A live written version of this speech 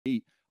All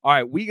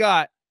right, we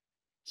got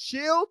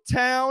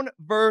CHLTWN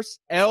versus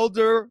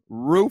Elder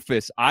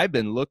Rufus. I've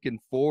been looking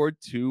forward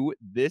to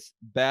this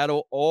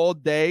battle all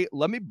day.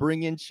 Let me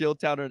bring in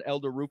CHLTWN and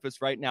Elder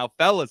Rufus right now.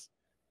 Fellas,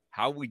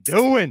 how we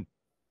doing?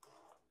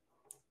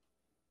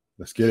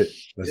 Let's get it.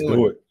 Let's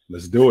do it.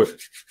 Let's do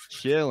it.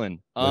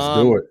 Chilling.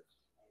 Let's do it.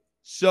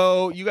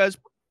 So you guys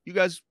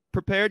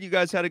prepared? You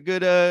guys had a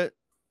good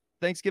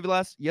Thanksgiving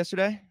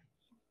yesterday?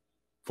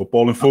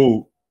 Football and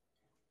food.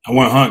 I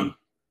went hunting.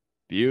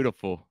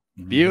 Beautiful.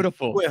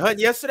 Beautiful. You went hunting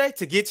yesterday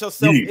to get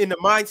yourself in the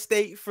mind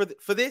state for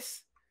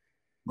this?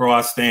 Bro,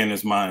 I stay in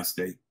this mind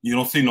state. You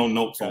don't see no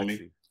notes on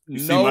me. You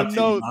see my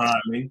team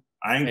behind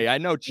me. I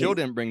know Chill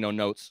didn't bring no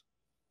notes.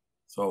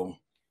 So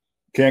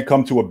can't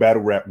come to a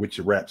battle rap with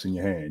your raps in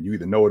your hand. You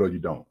either know it or you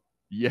don't.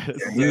 Yes.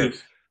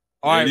 Yes.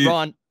 All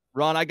right,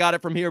 Ron, I got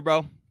it from here,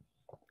 bro.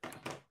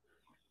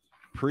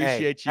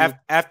 Appreciate you.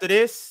 After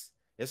this,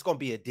 it's gonna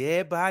be a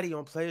dead body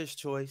on Player's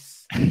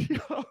Choice.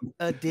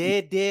 A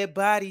dead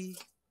body.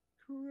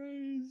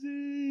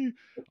 Crazy.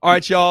 All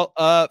right,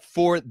 y'all.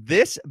 For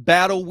this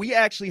battle, we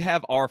actually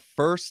have our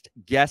first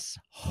guest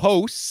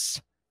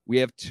hosts. We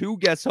have two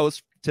guest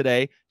hosts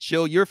today.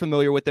 Chill, you're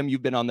familiar with them.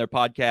 You've been on their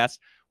podcast.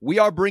 We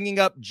are bringing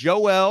up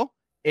Joel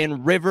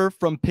and River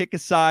from Pick a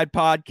Side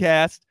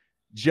podcast.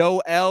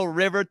 Joel,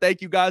 River,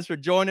 thank you guys for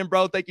joining,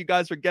 bro. Thank you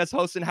guys for guest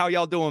hosting. How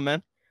y'all doing,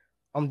 man?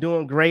 I'm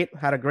doing great.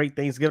 Had a great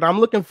Thanksgiving. I'm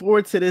looking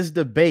forward to this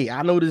debate.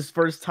 I know this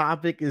first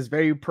topic is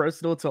very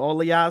personal to all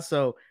of y'all,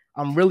 so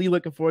I'm really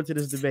looking forward to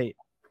this debate.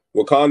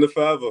 Wakanda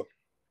forever.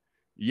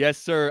 Yes,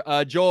 sir.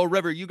 Joel,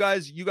 River, you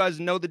guys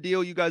know the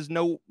deal. You guys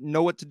know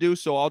what to do,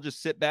 so I'll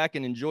just sit back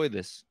and enjoy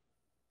this.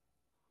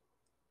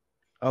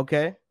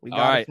 Okay, we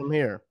got it from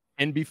here.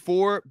 And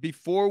before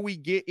we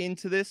get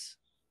into this,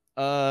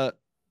 Shaq,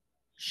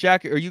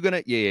 are you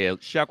gonna? Yeah.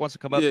 Shaq wants to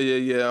come up.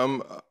 Yeah.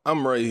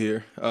 I'm right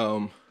here.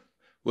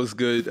 What's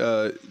good,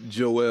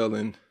 Joel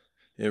and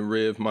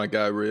Riv, my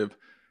guy Riv.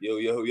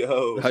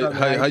 Yo.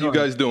 How you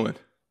guys doing?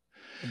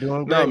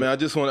 Doing great. No,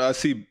 man. I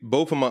see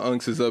both of my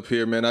unks is up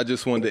here, man. I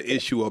just wanted to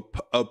issue a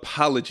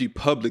apology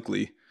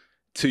publicly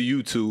to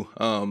you two,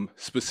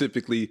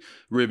 specifically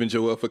Riv and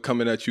Joel, for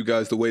coming at you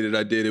guys the way that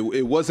I did.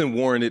 It wasn't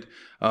warranted.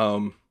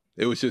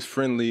 It was just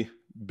friendly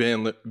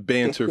banter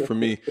for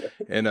me.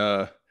 And,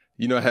 I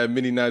had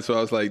many nights where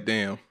I was like,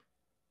 damn,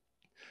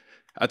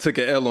 I took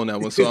an L on that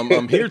one. So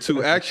I'm here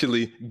to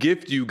actually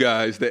gift you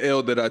guys the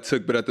L that I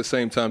took, but at the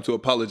same time to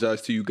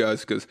apologize to you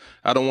guys because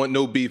I don't want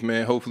no beef,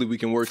 man. Hopefully we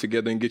can work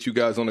together and get you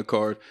guys on the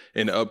card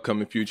in the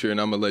upcoming future, and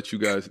I'm going to let you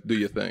guys do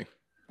your thing.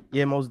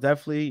 Yeah, most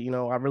definitely.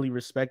 I really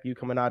respect you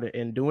coming out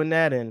and doing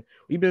that. And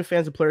we've been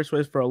fans of Player's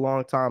Choice for a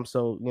long time.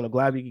 So,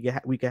 glad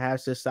we could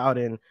hash this out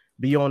and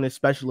be on this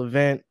special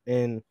event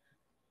and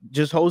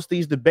just host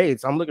these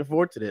debates. I'm looking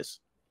forward to this.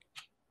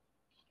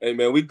 Hey,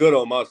 man, we good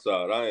on my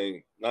side. I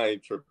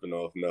ain't tripping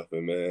off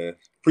nothing, man.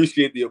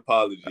 Appreciate the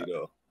apology,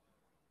 though.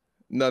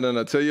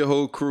 No. Tell your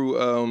whole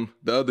crew,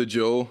 the other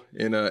Joel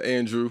and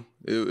Andrew,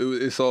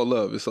 it's all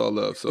love. It's all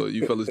love. So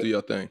you fellas do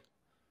your thing.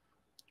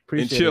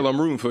 Appreciate and Chill, it. I'm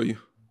rooting for you.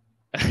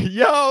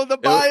 Yo, the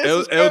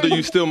bias. Elder,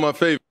 you still my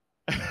favorite.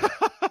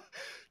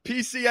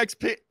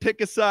 PCX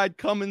pick a side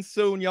coming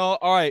soon, y'all.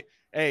 All right.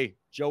 Hey,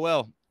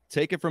 Joel,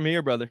 take it from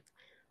here, brother.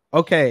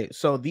 Okay,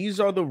 so these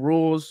are the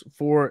rules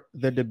for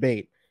the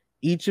debate.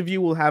 Each of you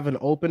will have an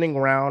opening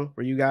round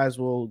where you guys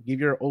will give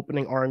your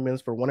opening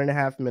arguments for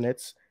 1.5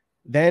 minutes.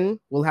 Then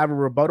we'll have a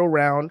rebuttal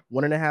round,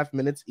 1.5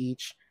 minutes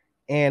each,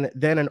 and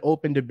then an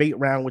open debate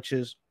round, which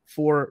is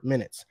 4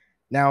 minutes.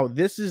 Now,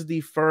 this is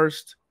the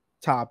first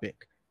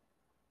topic.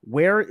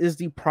 Where is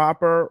the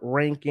proper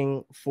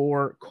ranking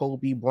for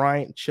Kobe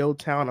Bryant?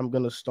 CHLTWN, I'm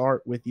going to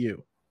start with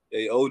you.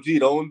 Hey, OG,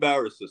 don't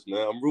embarrass us,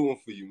 man. I'm rooting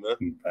for you, man.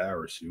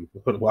 Embarrass you?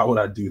 Why would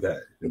I do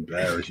that?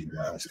 Embarrass you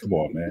guys. Come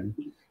on, man.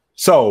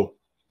 So,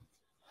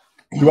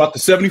 throughout the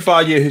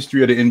 75-year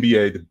history of the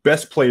NBA, the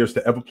best players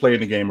to ever play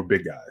in the game are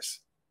big guys.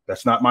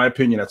 That's not my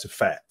opinion. That's a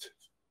fact.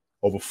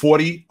 Over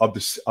 40 of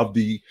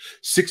the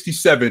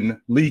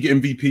 67 league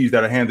MVPs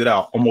that are handed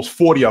out, almost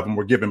 40 of them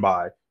were given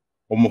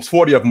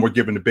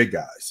to big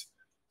guys.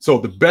 So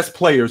the best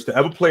players to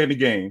ever play in the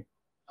game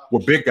were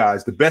big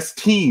guys. The best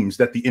teams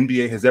that the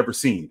NBA has ever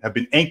seen have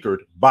been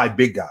anchored by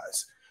big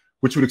guys,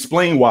 which would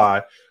explain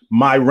why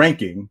my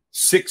ranking,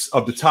 6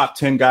 of the top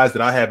 10 guys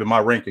that I have in my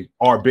ranking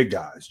are big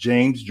guys: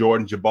 James,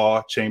 Jordan,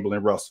 Jabbar,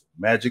 Chamberlain, Russell,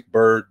 Magic,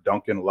 Bird,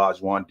 Duncan,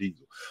 Olajuwon,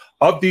 Diesel.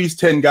 Of these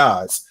 10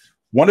 guys,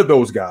 one of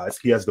those guys,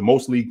 he has the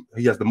most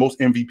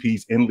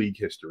MVPs in league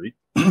history.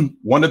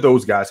 One of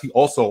those guys, he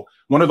has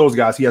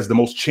the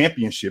most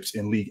championships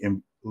in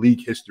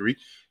league history.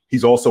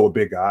 He's also a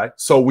big guy.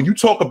 So when you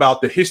talk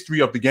about the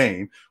history of the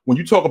game, when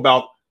you talk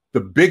about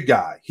the big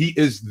guy, he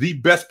is the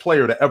best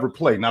player to ever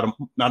play. Now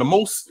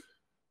most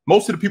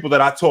of the people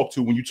that I talk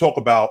to, when you talk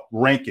about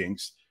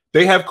rankings,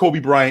 they have Kobe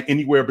Bryant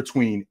anywhere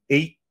between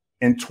 8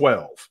 and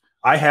 12.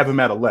 I have him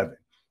at 11.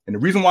 And the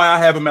reason why I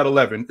have him at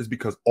 11 is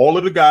because all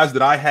of the guys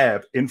that I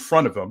have in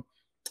front of him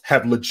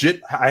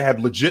I have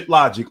legit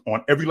logic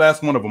on every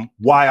last one of them,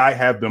 why I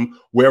have them,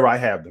 where I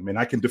have them, and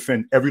I can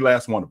defend every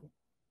last one of them.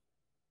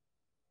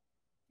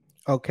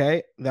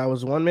 Okay, that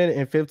was 1 minute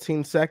and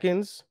 15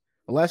 seconds.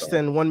 Less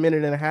than 1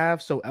 minute and a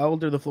half. So,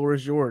 Elder, the floor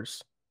is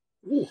yours.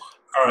 Ooh.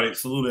 All right,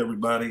 salute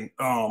everybody.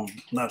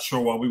 Not sure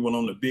why we went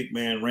on the big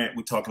man rant.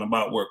 We're talking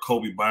about where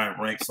Kobe Bryant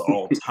ranks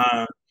all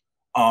time.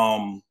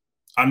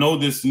 I know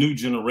this new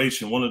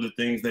generation, one of the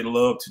things they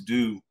love to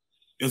do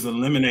is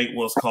eliminate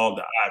what's called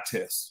the eye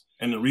test.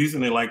 And the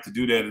reason they like to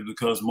do that is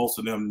because most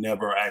of them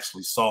never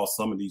actually saw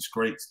some of these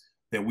greats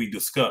that we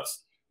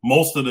discussed.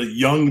 Most of the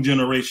young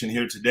generation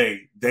here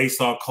today, they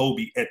saw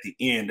Kobe at the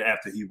end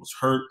after he was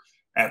hurt,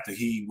 after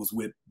he was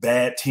with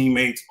bad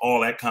teammates,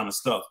 all that kind of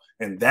stuff.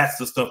 And that's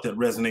the stuff that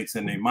resonates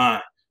in their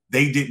mind.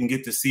 They didn't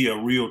get to see a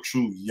real,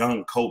 true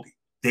young Kobe.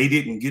 They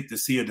didn't get to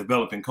see a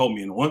developing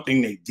Kobe. And one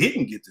thing they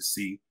didn't get to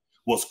see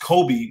was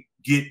Kobe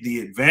get the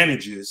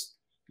advantages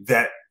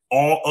that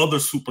all other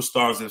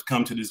superstars that have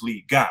come to this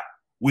league got,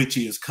 which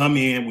is come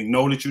in, we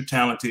know that you're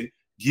talented,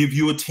 give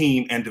you a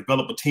team and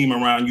develop a team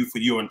around you for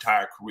your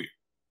entire career.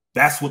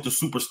 That's what the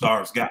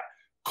superstars got.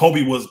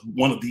 Kobe was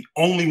one of the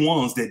only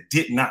ones that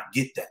did not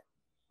get that.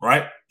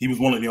 Right? He was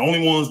one of the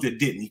only ones that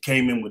didn't. He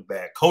came in with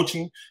bad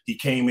coaching. He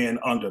came in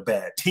under a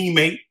bad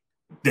teammate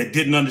that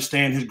didn't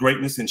understand his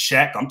greatness in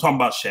Shaq. I'm talking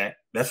about Shaq.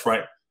 That's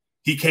right.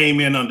 He came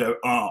in under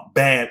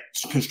bad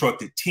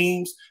constructed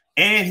teams,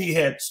 and he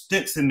had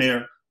stints in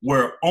there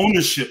where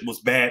ownership was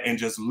bad and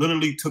just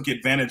literally took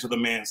advantage of the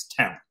man's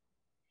talent.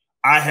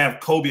 I have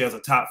Kobe as a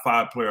top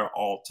 5 player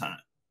all time.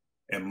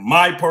 And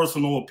my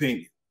personal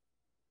opinion,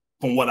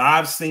 from what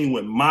I've seen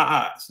with my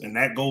eyes, and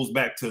that goes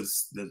back to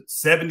the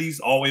 70s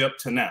all the way up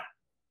to now,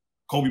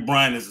 Kobe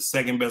Bryant is the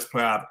second best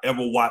player I've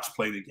ever watched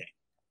play the game.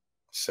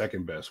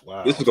 Second best.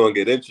 Wow. This is going to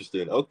get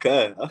interesting.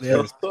 Okay.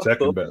 Yeah,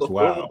 second best.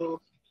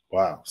 Wow.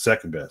 Wow.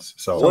 Second best.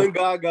 So one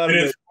guy got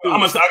it. I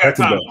got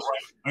time left.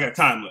 Right? I got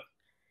time left.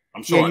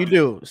 I'm sure. Yeah, you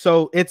do.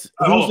 So it's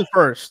who's the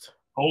first?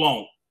 Hold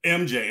on.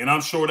 MJ, and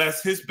I'm sure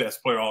that's his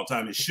best player all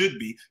time. It should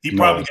be. He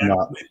probably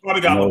got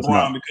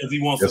LeBron because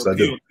he wants to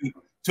appeal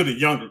to the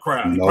younger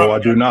crowd. No, I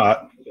do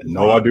not.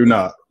 No, I do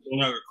not. The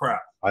younger crowd.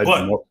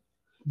 But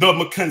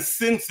the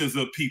consensus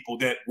of people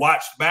that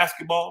watch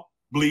basketball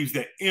believes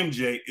that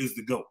MJ is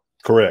the GOAT.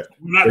 Correct.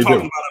 We're not talking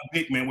about a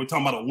big man. We're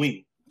talking about a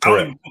wing. Correct. I don't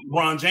even put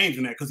LeBron James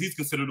in that because he's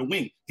considered a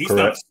wing. He's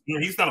not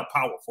a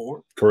power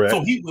forward. Correct.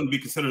 So he wouldn't be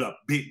considered a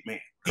big man.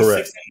 He's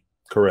Correct. 6'8". You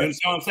Correct.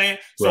 understand what I'm saying?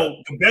 Right. So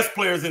the best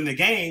players in the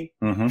game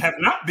have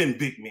not been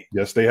big men.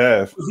 Yes, they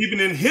have.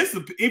 Even in his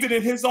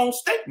own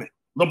statement,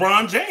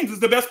 LeBron James is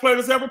the best player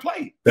that's ever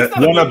played. That's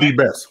one of the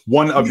best.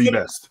 One of the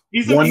best.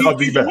 One of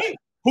the best.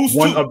 Who's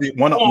one of the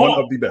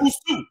best? Who's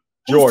two?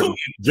 Jordan.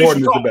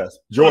 Jordan is the best.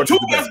 Jordan. The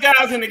two best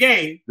guys in the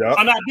game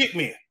are not big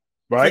men.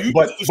 Right, so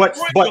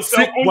but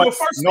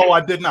no,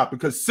 I did not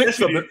because six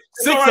of the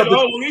it's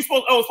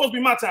supposed to be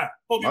my time.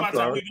 I'm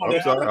sorry.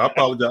 I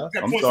apologize.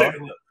 I'm sorry.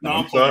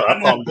 I'm sorry. I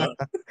apologize.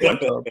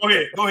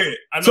 Go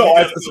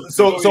ahead.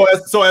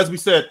 So as we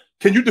said,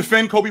 can you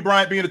defend Kobe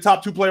Bryant being the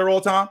top 2 player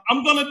all time?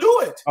 I'm gonna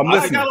do it.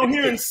 I got on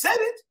here and said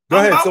it. Go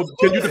ahead. So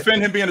can you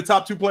defend him being the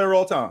top 2 player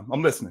all time?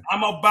 I'm listening.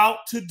 I'm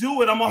about to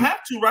do it. I'm gonna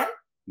have to, right?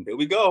 Here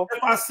we go.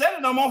 If I said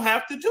it, I'm gonna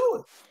have to do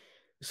it.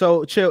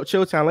 So,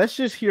 Chilltown, let's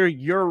just hear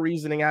your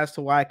reasoning as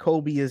to why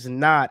Kobe is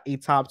not a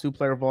top 2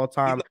 player of all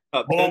time.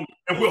 Hold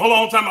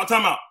on,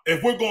 time out.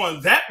 If we're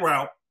going that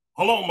route,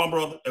 hold on, my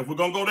brother. If we're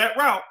going to go that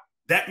route,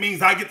 that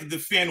means I get to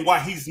defend why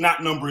he's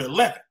not number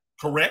 11,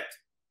 correct?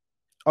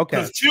 Okay.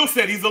 Because Chill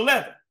said he's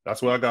 11.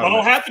 That's what I got. I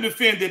don't have to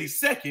defend that he's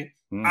second.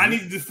 I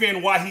need to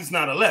defend why he's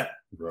not 11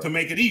 to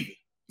make it even.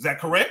 Is that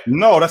correct?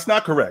 No, that's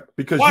not correct.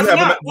 Because why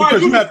are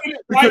you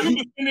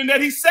defending that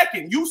he's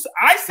second?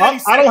 I said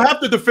he's second. I don't have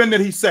to defend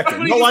that he's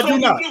second. No, I do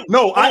not.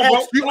 No, I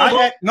asked you.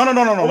 No,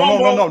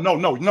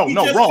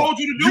 wrong.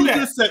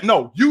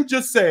 You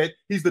just said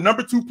he's the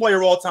number 2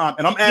 player all time,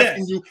 and I'm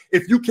asking you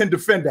if you can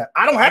defend that.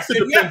 I don't have to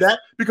defend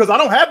that because I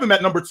don't have him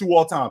at number 2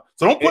 all time.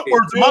 So don't put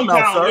words in my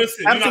mouth,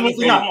 sir.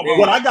 Absolutely not.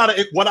 What I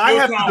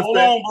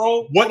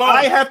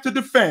have to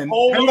defend.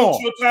 Hang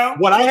on.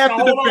 What I have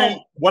to defend.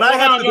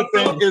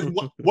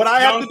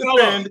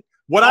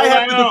 What I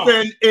have to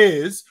defend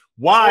is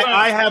why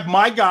I have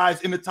my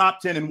guys in the top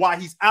 10 and why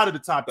he's out of the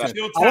top 10. I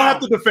don't have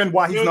to defend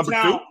why he's number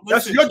 2.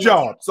 That's your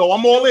job. So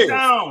I'm all in.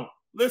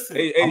 Listen,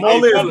 I'm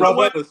all in,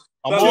 brother.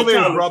 I'm all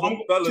in, brother.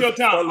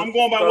 I'm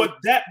going by what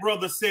that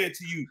brother said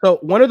to you. So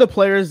one of the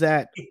players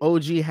that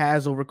OG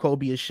has over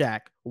Kobe is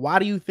Shaq. Why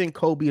do you think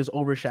Kobe is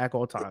over Shaq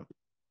all time?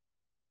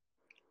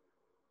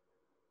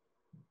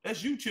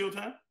 That's you, Chill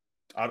Time.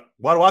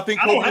 Why do I think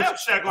Kobe? I don't have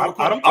Shaq over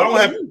Kobe.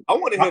 I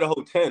want to hear the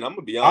whole 10. I'm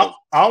gonna be honest.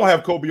 I don't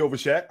have Kobe over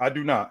Shaq. I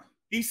do not.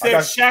 He said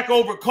Shaq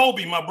over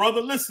Kobe, my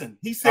brother. Listen,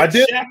 he said I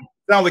did. Shaq.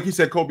 Sound like he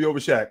said Kobe over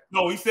Shaq.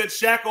 No, he said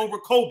Shaq over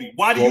Kobe.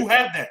 Why do you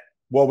have that?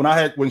 Well, when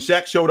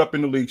Shaq showed up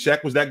in the league,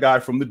 Shaq was that guy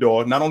from the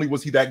door. Not only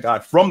was he that guy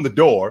from the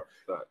door,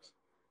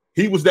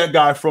 he was that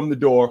guy from the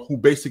door who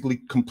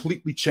basically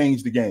completely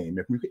changed the game.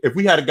 If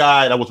we had a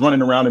guy that was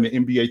running around in the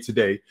NBA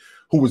today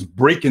who was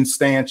breaking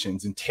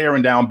stanchions and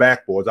tearing down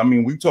backboards, I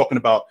mean, we're talking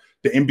about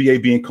the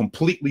NBA being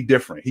completely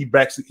different. He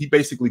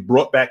basically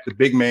brought back the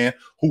big man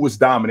who was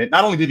dominant.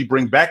 Not only did he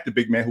bring back the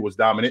big man who was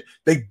dominant,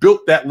 they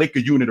built that Laker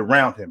unit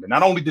around him. And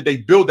not only did they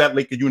build that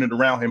Laker unit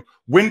around him,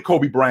 when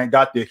Kobe Bryant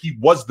got there, he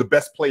was the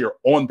best player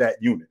on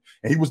that unit.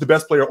 And he was the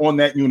best player on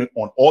that unit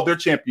on all their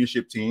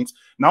championship teams.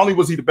 Not only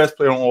was he the best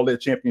player on all their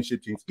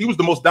championship teams, he was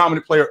the most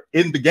dominant player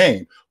in the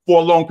game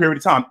for a long period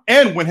of time.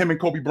 And when him and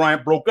Kobe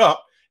Bryant broke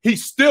up, he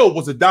still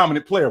was a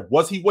dominant player.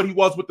 Was he what he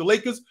was with the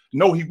Lakers?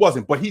 No, he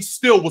wasn't. But he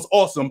still was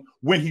awesome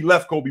when he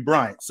left Kobe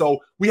Bryant. So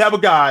we have a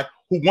guy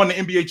who won the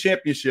NBA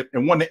championship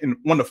and won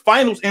the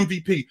finals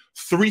MVP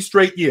 3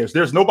 straight years.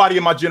 There's nobody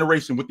in my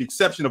generation, with the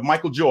exception of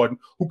Michael Jordan,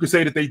 who could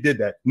say that they did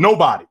that.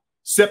 Nobody.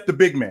 Except the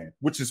big man,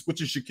 which is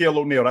Shaquille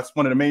O'Neal. That's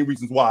one of the main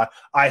reasons why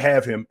I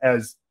have him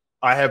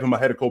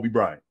ahead of Kobe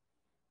Bryant.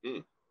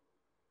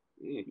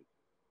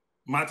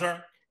 My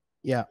turn?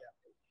 Yeah.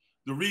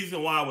 The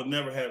reason why I would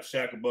never have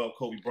Shaq above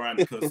Kobe Bryant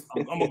is because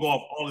I'm going to go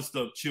off all this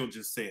stuff Chill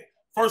just said.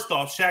 First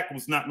off, Shaq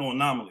was not no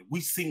anomaly.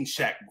 We've seen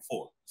Shaq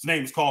before. His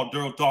name is called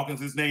Daryl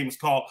Dawkins. His name is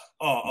called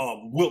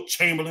Wilt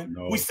Chamberlain.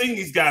 No. We've seen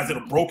these guys that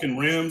are broken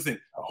rims. And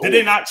did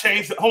they not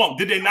change? Hold on.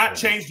 Did they not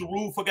change the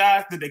rule for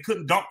guys that they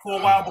couldn't dunk for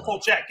a while before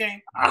Shaq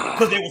came?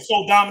 Because they were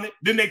so dominant.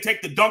 Didn't they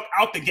take the dunk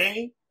out the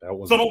game?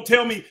 So don't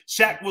tell me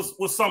Shaq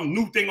was some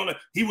new thing on it.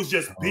 He was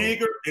just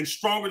bigger and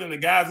stronger than the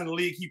guys in the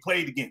league he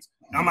played against.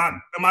 Am I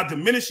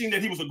diminishing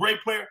that he was a great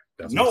player?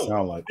 That's no,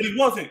 like. But he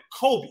wasn't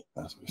Kobe.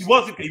 He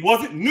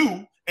wasn't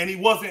new, and he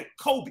wasn't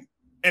Kobe.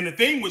 And the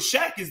thing with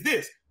Shaq is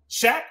this: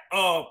 Shaq,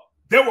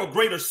 there were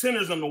greater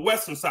centers on the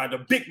western side, the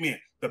big men.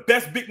 The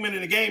best big men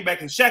in the game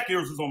back in Shaq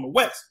years was on the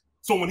west.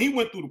 So when he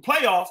went through the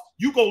playoffs,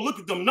 you go look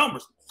at them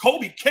numbers.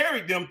 Kobe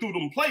carried them through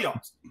them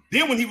playoffs.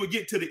 Then when he would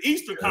get to the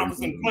Eastern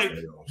Conference and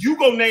play, you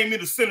go name me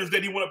the centers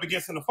that he went up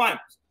against in the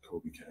finals.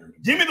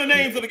 Give me the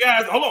names of the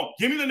guys. Hold on.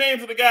 Give me the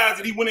names of the guys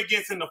that he went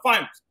against in the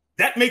finals.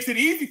 That makes it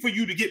easy for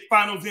you to get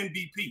finals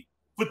MVP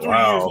for 3 years in a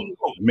row.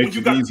 When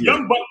you got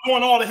young bucks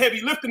doing all the heavy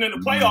lifting in the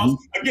playoffs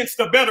against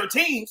the better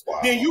teams,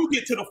 then you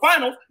get to the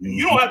finals,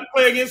 you don't have to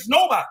play against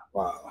nobody.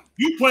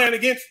 You playing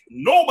against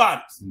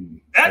nobody.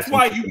 That's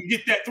why you can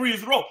get that 3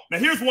 years in a row. Now,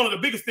 here's one of the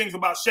biggest things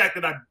about Shaq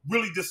that I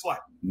really dislike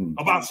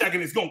about Shaq,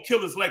 and it's going to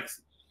kill his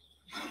legacy.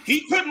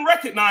 He couldn't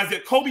recognize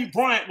that Kobe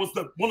Bryant was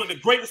one of the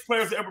greatest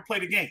players to ever play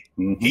the game.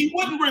 He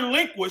wouldn't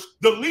relinquish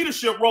the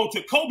leadership role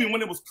to Kobe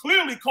when it was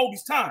clearly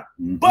Kobe's time.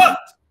 But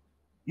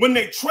when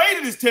they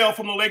traded his tail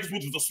from the Lakers,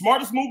 which was the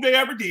smartest move they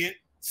ever did,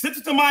 sent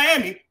it to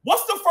Miami,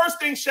 what's the first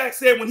thing Shaq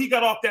said when he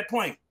got off that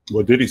plane?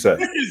 What did he say?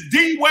 This is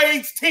D.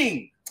 Wade's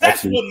team.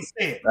 That's what he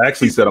said. I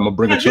actually said, I'm going to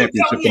bring a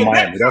championship to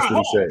Miami. That's what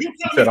he said. He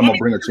said, I'm going to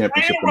bring a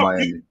championship to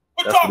Miami.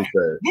 That's what he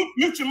said.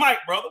 Mute your mic,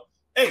 brother.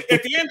 Hey,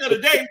 at the end of the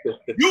day,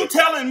 you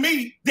telling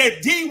me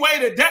that D.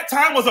 Wade at that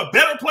time was a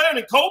better player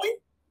than Kobe?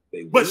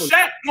 But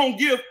Shaq gonna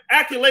give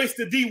accolades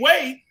to D.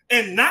 Wade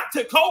and not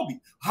to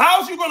Kobe.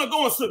 How's you gonna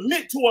go and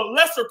submit to a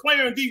lesser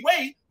player in D.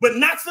 Wade, but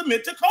not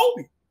submit to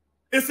Kobe?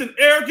 It's an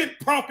arrogant,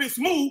 pompous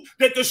move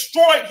that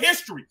destroyed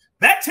history.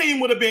 That team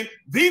would have been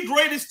the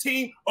greatest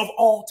team of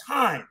all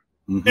time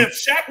if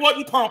Shaq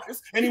wasn't pompous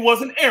and he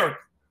wasn't arrogant.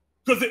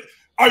 Because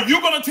are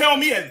you going to tell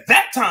me at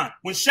that time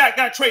when Shaq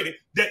got traded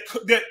that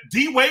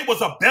D. Wade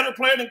was a better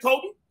player than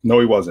Kobe? No,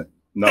 he wasn't.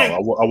 No, I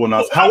will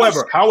not. So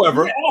however,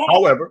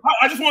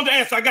 I just wanted to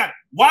answer. I got it.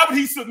 Why would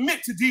he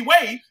submit to D.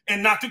 Wade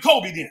and not to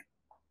Kobe then?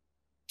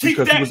 Keep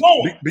that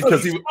going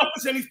because he's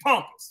pompous and he's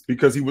pompous.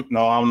 Because he would.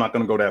 No, I'm not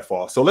going to go that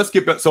far. So let's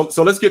get back. So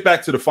let's get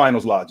back to the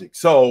finals logic.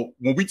 So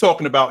when we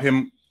talking about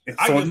him, you're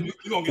gonna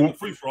get the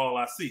free for all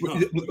I see.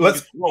 Huh?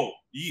 Let's roll.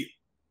 Yeah.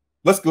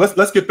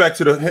 Let's get back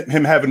to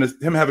him having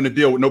to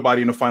deal with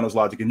nobody in the finals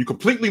logic, and you're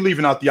completely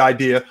leaving out the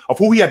idea of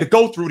who he had to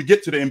go through to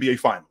get to the NBA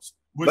finals.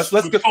 Let's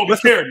get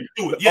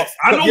do it. Yes,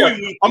 I know. Yeah,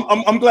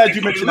 I'm glad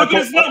you mentioned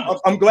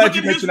that. I'm glad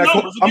you mentioned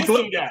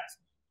that.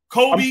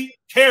 Kobe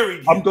carried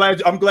him. I'm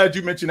glad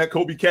you mentioned that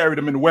Kobe carried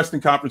him in the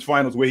Western Conference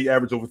Finals, where he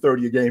averaged over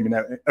 30 a game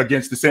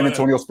against the San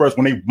Antonio Spurs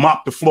when they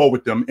mopped the floor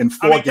with them in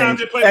 4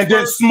 games and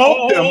then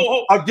smoked them.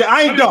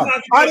 I ain't done.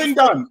 I ain't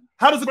done.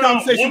 How does the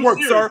conversation work,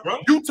 sir? Bro.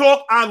 You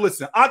talk, I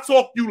listen. I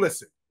talk, you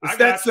listen. It's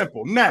that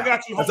simple. Now,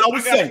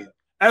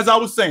 as I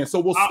was saying, so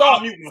we'll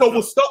start.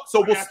 We'll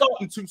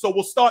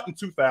start in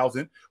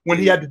 2000 when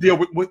he had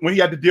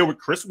to deal with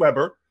Chris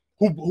Webber,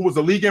 who was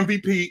a league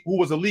MVP,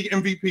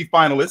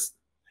 finalist,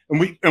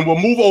 and we'll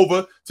move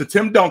over to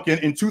Tim Duncan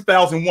in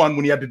 2001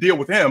 when he had to deal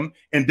with him,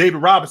 and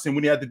David Robinson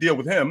when he had to deal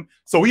with him.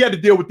 So he had to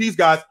deal with these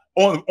guys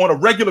on a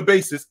regular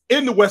basis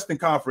in the Western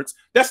Conference.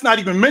 That's not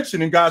even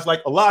mentioning guys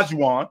like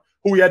Olajuwon,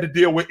 who he had to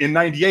deal with in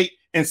 98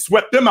 and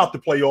swept them out the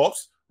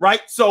playoffs,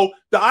 right? So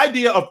the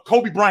idea of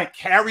Kobe Bryant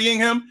carrying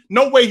him,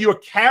 no way you're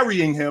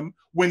carrying him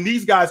when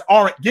these guys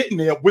aren't getting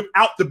there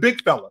without the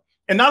big fella.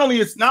 And not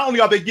only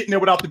are they getting there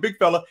without the big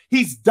fella,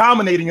 he's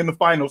dominating in the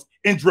finals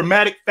in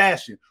dramatic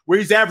fashion, where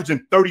he's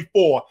averaging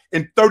 34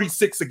 and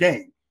 36 a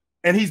game.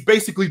 and he's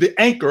basically the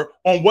anchor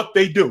on what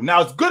they do.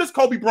 Now, as good as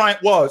Kobe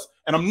Bryant was,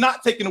 and I'm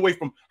not taking away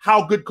from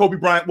how good Kobe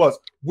Bryant was,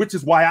 which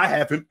is why I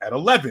have him at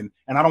 11,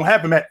 and I don't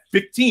have him at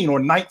 15 or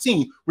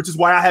 19, which is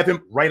why I have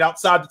him right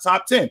outside the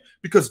top 10.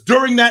 Because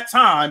during that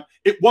time,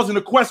 it wasn't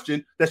a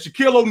question that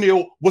Shaquille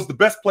O'Neal was the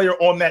best player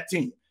on that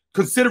team,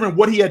 considering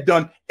what he had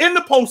done in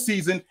the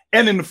postseason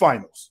and in the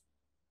finals.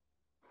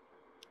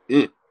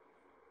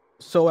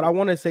 So what I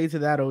want to say to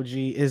that, OG,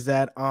 is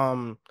that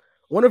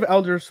one of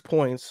Elder's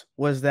points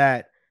was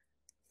that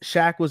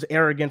Shaq was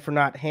arrogant for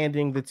not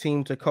handing the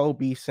team to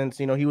Kobe since,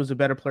 you know, he was a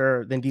better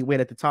player than D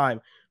Wade at the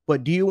time.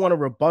 But do you want to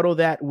rebuttal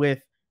that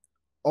with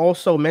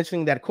also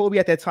mentioning that Kobe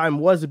at that time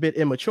was a bit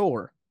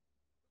immature?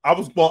 I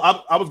was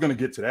going to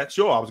get to that.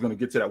 Sure, I was going to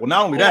get to that. Well,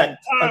 not only that.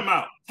 Time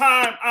out.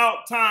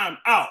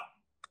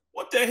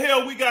 What the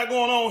hell we got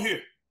going on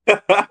here?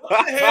 What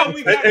the hell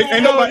we got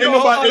going on?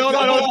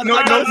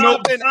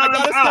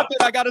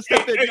 I gotta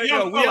step in. Hey,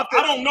 young fella,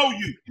 I don't know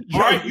you. All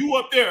right, you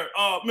up there,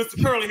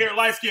 Mr. Curly Hair,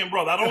 light skinned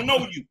brother. I don't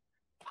know you.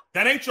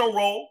 That ain't your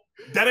role.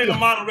 That ain't a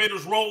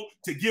moderator's role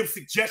to give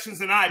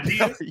suggestions and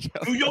ideas.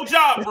 Do your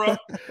job, bro.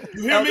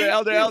 You hear me?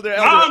 Elder.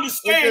 I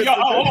understand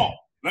y'all. Hold on.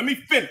 Let me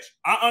finish.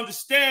 I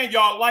understand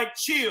y'all like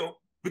Chill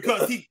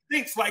because he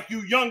thinks like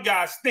you young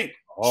guys think.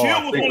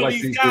 Chill was one of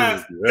these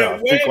guys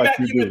that way back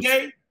in the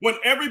day when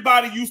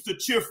everybody used to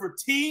cheer for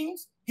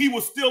teams, he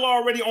was still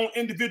already on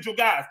individual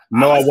guys.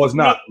 No, I was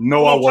not.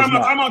 No, I was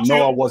not.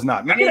 No, I was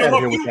not. Get out of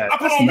here with that.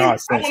 That's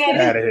nonsense.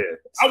 Get out of here.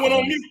 I went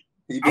on mute.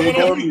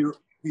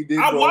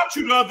 I watched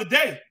you the other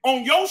day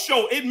on your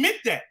show.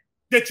 Admit that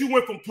you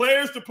went from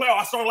players to player.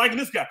 I started liking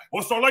this guy.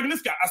 I started liking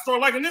this guy. I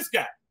started liking this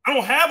guy. I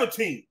don't have a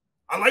team.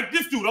 I like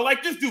this dude. I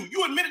like this dude.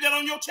 You admitted that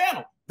on your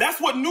channel. That's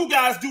what new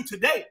guys do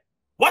today.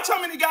 Watch how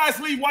many guys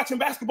leave watching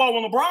basketball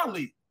when LeBron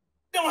leaves.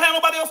 They don't have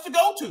nobody else to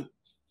go to.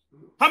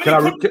 How many? Can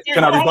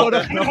I rebut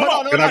that? Can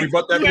I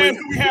rebut that?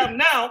 We have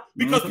now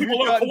because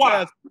people love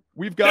Kawhi.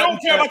 They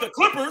don't care about the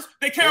Clippers.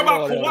 They care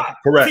about Kawhi.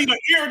 Correct. See, the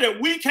era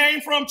that we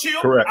came from, Chill,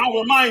 correct. I'll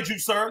remind you,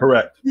 sir.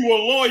 Correct. You were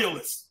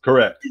loyalists.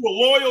 Correct. You were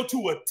loyal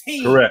to a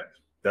team. Correct.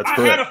 That's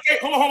correct.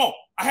 Hold on.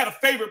 I had a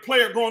favorite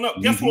player growing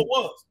up. Guess who it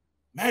was?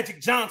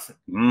 Magic Johnson.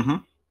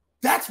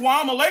 That's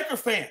why I'm a Laker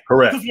fan.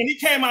 Correct. Because when he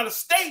came out of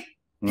state,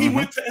 he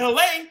went to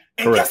LA.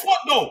 And guess what,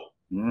 though?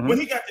 When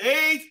he got the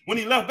age, when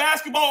he left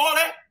basketball, all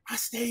that, I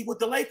stayed with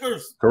the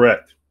Lakers.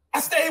 Correct. I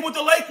stayed with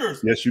the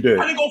Lakers. Yes, you did.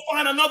 I didn't go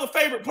find another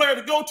favorite player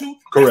to go to.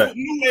 Correct. That's what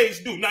new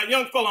age do. Now,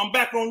 young fella, I'm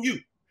back on you.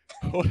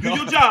 Do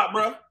your job,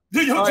 bro.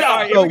 Do your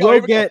job. So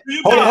we'll get.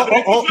 Hold on.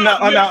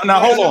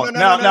 Now, hold on.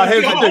 Now,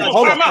 here's the thing.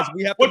 Hold on.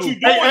 What you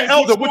doing? Hey,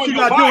 Elder, what you're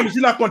not doing is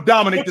you're not going to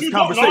dominate this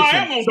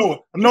conversation.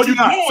 No, you're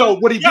not. So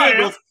what he did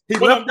was he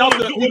left out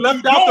the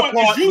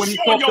part when he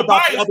talked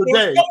about the other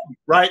day,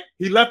 right?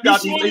 He left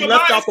out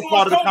the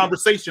part of the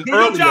conversation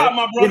earlier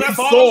when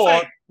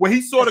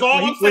he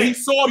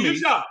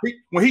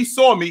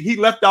saw me. He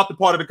left out the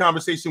part of the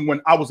conversation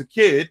when I was a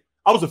kid.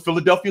 I was a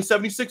Philadelphia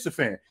 76er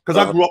fan because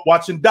I grew up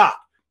watching Doc.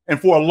 And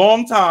for a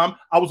long time,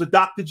 I was a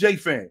Dr. J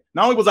fan.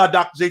 Not only was I a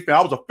Dr. J fan,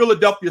 I was a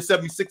Philadelphia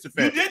 76er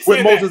fan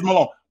with Moses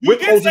Malone.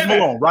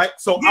 Malone, right?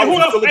 So I was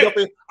a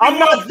Philadelphia. I'm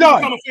not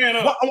done.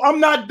 I'm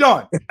not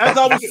done. As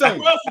I was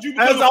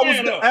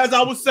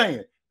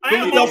saying.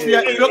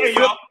 Philadelphia.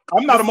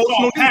 I'm not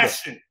emotional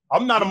either.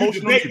 I'm not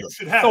emotional either.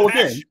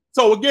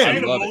 So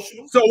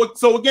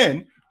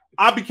again,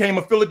 I became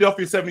a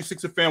Philadelphia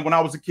 76er fan when I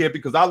was a kid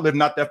because I lived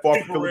not that far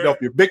from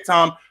Philadelphia. Big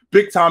time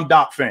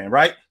Doc fan,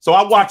 right? So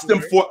I watched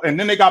them and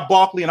then they got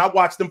Barkley, and I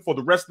watched them for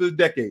the rest of the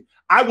decade.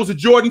 I was a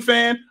Jordan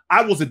fan,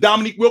 I was a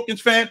Dominique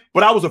Wilkins fan,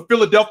 but I was a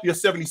Philadelphia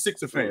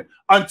 76er fan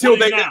until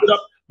they ended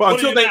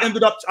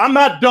up. I'm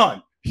not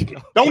done.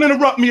 Don't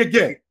interrupt me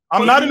again.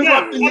 I'm not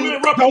interrupting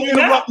you. Don't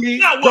interrupt me.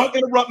 Don't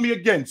interrupt me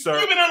again, sir.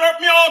 You've been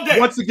interrupting me all day.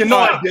 Once again, no,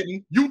 I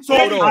didn't. You talk,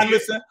 I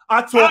listen.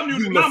 I talk,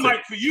 you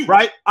listen.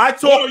 Right? I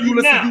talk, you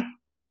listen.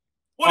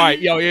 All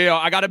right, yo,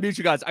 I gotta mute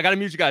you guys.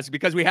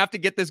 Because we have to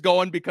get this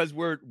going because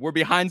we're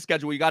behind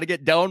schedule. You got to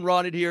get down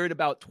Ron here in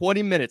about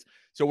 20 minutes.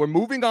 So we're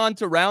moving on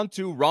to round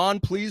 2. Ron,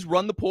 please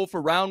run the poll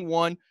for round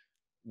 1.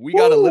 We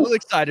got a little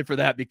excited for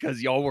that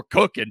because y'all were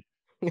cooking.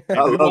 We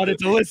wanted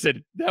to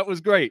listen. That was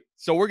great.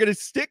 So we're gonna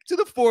stick to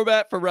the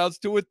format for rounds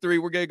 2 and 3.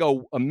 We're gonna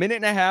go a minute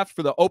and a half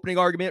for the opening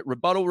argument,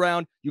 rebuttal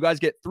round. You guys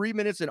get 3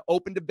 minutes and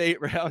open debate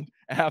round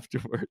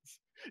afterwards.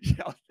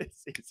 Yo,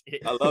 this is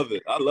it. I love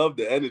it. I love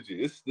the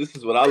energy. This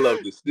is what I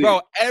love to see.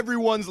 Bro,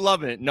 everyone's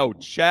loving it. No,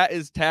 chat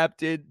is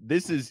tapped in.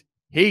 This is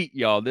heat,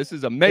 y'all. This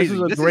is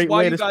amazing. This is a great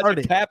way to start it.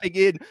 This is why you guys are tapping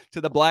in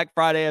to the Black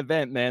Friday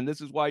event, man.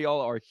 This is why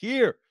y'all are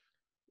here.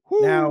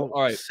 Woo. Now,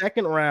 all right.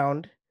 Second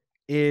round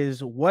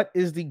is what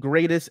is the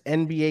greatest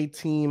NBA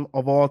team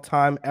of all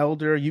time?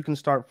 Elder, you can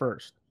start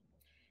first.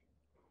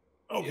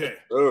 Okay.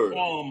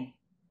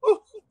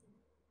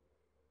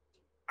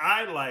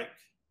 I like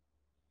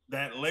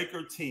that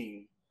Laker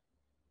team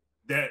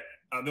that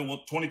then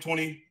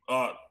 2020,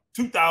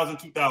 2000,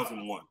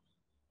 2001.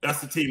 That's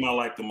the team I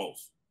like the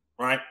most,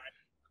 right?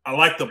 I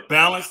like the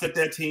balance that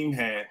team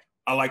had.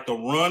 I like the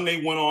run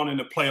they went on in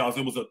the playoffs.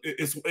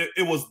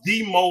 It was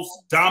the most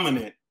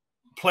dominant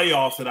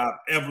playoffs that I've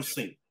ever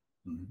seen.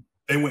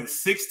 They went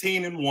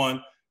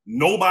 16-1.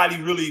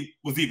 Nobody really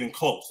was even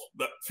close.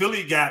 But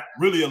Philly got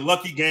really a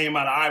lucky game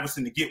out of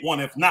Iverson to get one.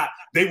 If not,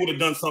 they would have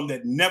done something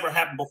that never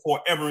happened before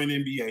ever in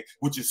NBA,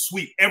 which is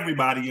sweep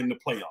everybody in the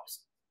playoffs.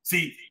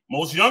 See,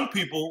 most young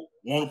people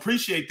won't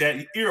appreciate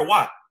that era.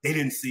 Why? They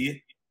didn't see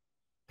it.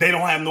 They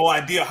don't have no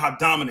idea how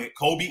dominant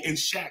Kobe and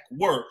Shaq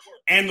were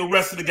and the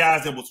rest of the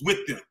guys that was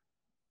with them.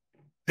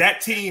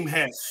 That team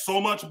had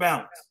so much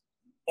balance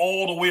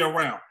all the way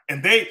around.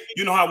 And they,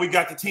 you know how we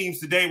got the teams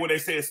today where they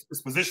say it's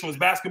positionless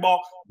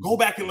basketball? Go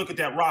back and look at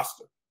that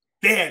roster.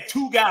 They had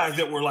two guys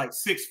that were like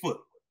 6 foot,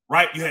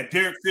 right? You had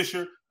Derek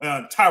Fisher,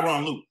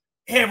 Tyronn Lue.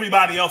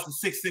 Everybody else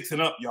was 6'6"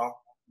 and up, y'all.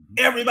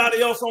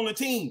 Everybody else on the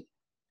team.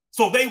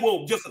 So they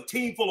were just a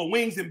team full of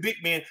wings and big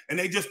men, and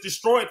they just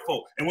destroyed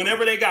folk. And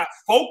whenever they got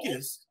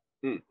focused,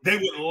 they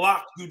would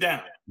lock you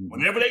down.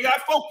 Whenever they got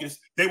focused,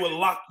 they would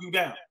lock you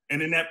down.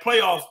 And in that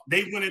playoffs,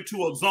 they went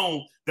into a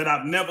zone that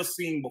I've never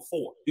seen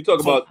before. You talk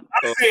about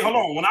I say, hold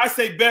on. When I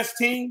say best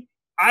team,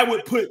 I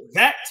would put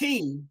that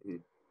team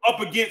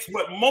up against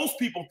what most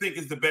people think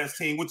is the best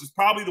team, which is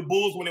probably the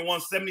Bulls when they won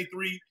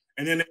 73.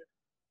 And then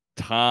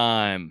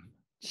Time.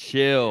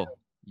 Chill.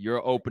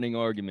 Your opening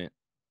argument.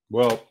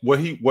 Well, what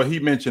he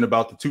mentioned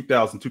about the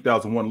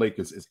 2000-2001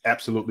 Lakers is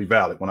absolutely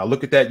valid. When I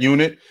look at that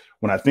unit,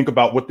 when I think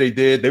about what they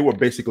did, they were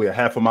basically a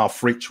half-a-mile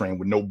freight train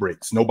with no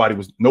brakes. Nobody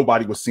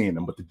was seeing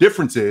them. But the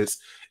difference is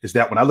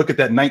that when I look at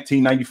that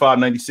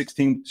 1995-96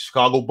 team,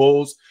 Chicago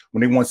Bulls,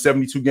 when they won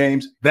 72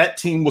 games, that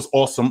team was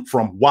awesome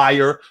from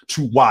wire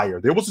to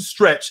wire. There was a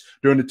stretch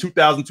during the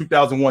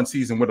 2000-2001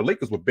 season where the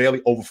Lakers were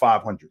barely over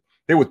 500.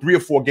 They were 3 or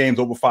 4 games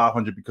over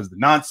 500 because of the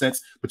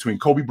nonsense between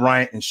Kobe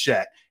Bryant and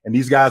Shaq. And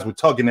these guys were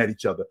tugging at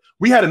each other.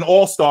 We had an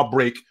all-star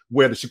break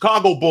where the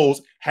Chicago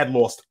Bulls had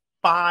lost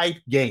 5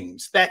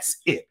 games. That's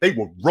it. They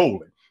were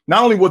rolling.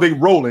 Not only were they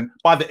rolling,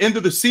 by the end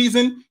of the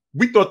season,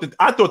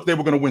 I thought they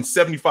were going to win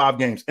 75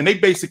 games. And they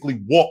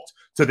basically walked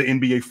to the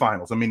NBA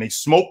Finals. I mean, they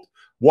smoked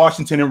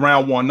Washington in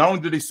round 1. Not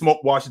only did they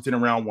smoke Washington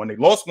in round 1, they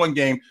lost 1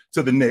 game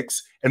to the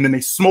Knicks, and then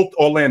they smoked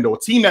Orlando, a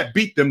team that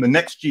beat them the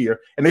next year,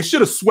 and they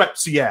should have swept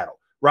Seattle.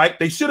 Right?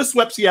 They should have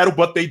swept Seattle,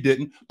 but they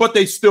didn't. But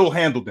they still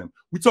handled them.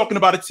 We're talking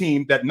about a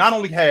team that not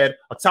only had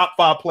a top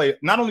 5 player,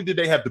 not only did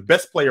they have the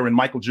best player in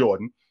Michael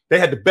Jordan, they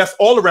had the best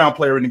all-around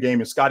player in the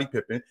game in Scottie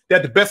Pippen. They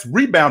had the best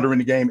rebounder in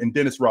the game in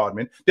Dennis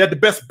Rodman. They had the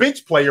best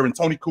bench player in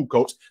Tony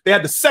Kukoc. They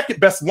had the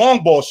second best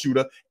long ball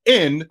shooter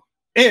in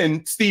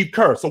Steve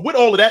Kerr. So with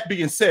all of that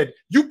being said,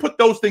 you put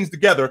those things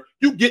together,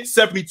 you get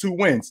 72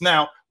 wins.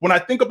 Now, when I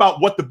think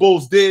about what the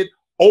Bulls did,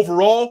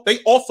 overall, they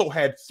also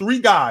had 3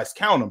 guys,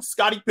 count them,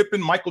 Scottie Pippen,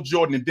 Michael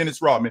Jordan, and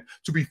Dennis Rodman,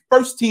 to be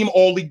first-team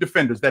all-league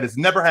defenders. That has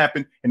never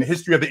happened in the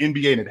history of the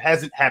NBA, and it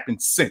hasn't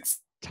happened since.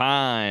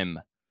 Time.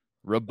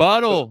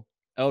 Rebuttal,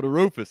 Elder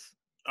Rufus.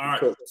 All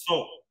right.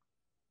 So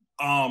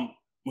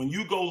when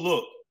you go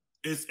look,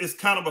 it's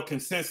kind of a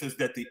consensus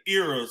that the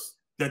eras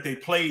that they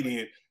played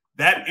in,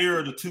 that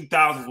era, the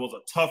 2000s, was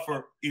a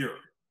tougher era.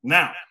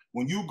 Now,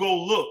 when you go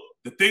look,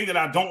 the thing that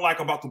I don't like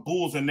about the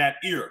Bulls in that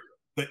era,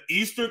 the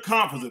Eastern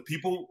Conference, that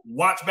people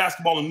watch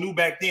basketball and knew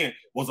back then,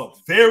 was a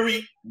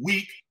very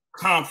weak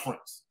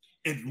conference.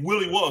 It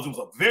really was. It was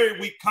a very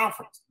weak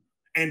conference.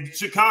 And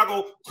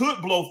Chicago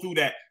could blow through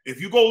that. If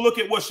you go look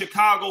at what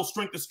Chicago's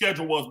strength of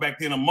schedule was back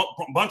then, a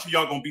bunch of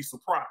y'all going to be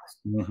surprised.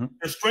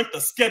 Their strength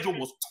of schedule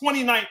was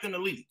 29th in the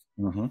league.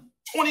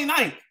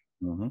 29th.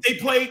 They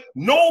played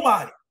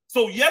nobody.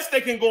 So, yes, they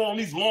can go on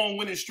these long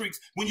winning streaks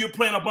when you're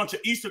playing a bunch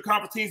of Eastern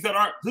Conference teams that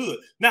aren't good.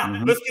 Now,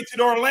 let's get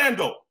to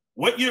Orlando.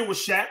 What year was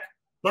Shaq?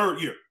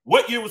 3rd year.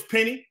 What year was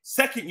Penny?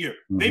 2nd year.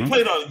 They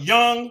played a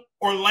young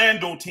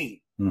Orlando team.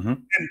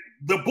 And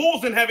the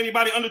Bulls didn't have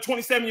anybody under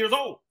 27 years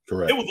old.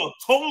 Correct. It was a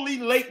totally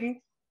latent,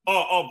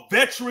 a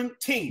veteran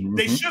team.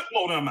 They should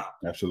blow them out.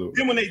 Absolutely.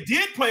 Then when they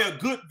did play a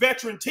good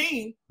veteran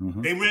team,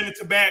 they ran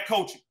into bad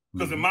coaching.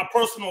 Because in my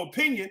personal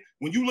opinion,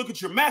 when you look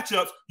at your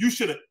matchups, you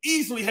should have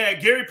easily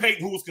had Gary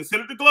Payton, who was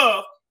considered the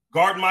glove,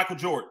 guarding Michael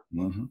Jordan.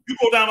 You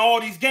go down all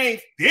these games,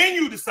 then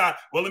you decide,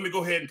 well, let me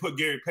go ahead and put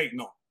Gary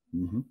Payton on.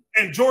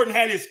 And Jordan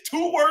had his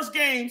 2 worst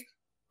games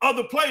of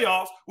the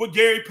playoffs with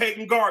Gary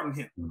Payton guarding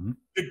him.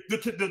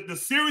 The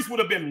series would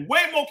have been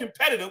way more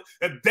competitive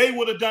if they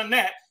would have done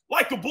that.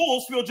 Like the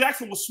Bulls, Phil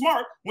Jackson was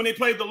smart when they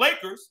played the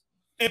Lakers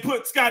and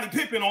put Scottie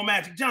Pippen on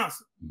Magic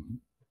Johnson.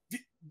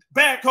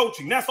 Bad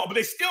coaching, that's all. But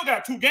they still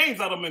got 2 games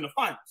out of them in the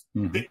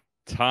finals.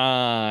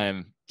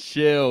 Time.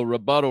 Chill.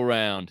 Rebuttal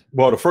round.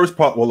 Well, the first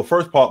part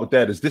with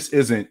that is this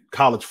isn't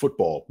college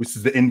football. This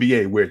is the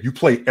NBA where you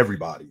play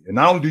everybody. And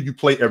not only do you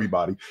play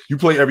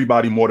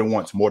everybody more than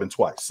once, more than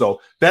twice.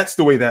 So that's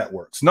the way that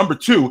works. Number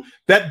 2,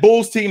 that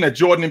Bulls team that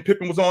Jordan and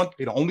Pippen was on,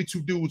 they're the only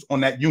 2 dudes on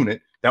that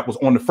unit that was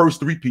on the first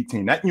three-peat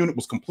team. That unit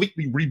was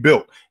completely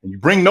rebuilt. And you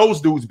bring those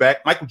dudes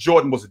back, Michael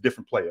Jordan was a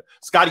different player.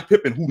 Scottie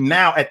Pippen, who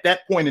now at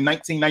that point in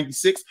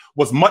 1996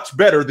 was much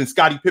better than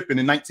Scottie Pippen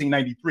in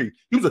 1993.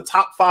 He was a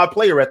top 5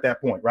 player at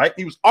that point, right?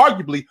 He was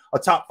arguably a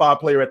top 5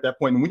 player at that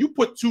point. And when you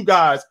put 2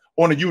 guys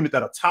on a unit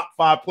that are top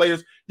 5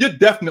 players, you're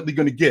definitely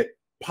going to get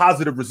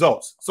positive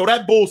results. So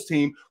that Bulls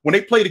team, when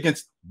they played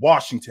against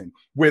Washington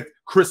with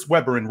Chris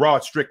Webber and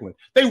Rod Strickland,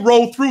 they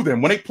rolled through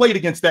them. When they played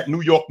against that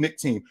New York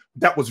Knicks team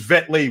that was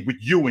vet-laid with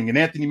Ewing and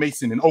Anthony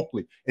Mason and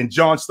Oakley and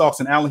John Starks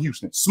and Allen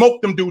Houston,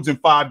 smoked them dudes in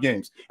 5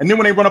 games. And then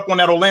when they run up on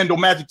that Orlando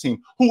Magic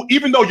team, who,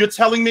 even though you're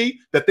telling me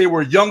that they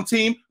were a young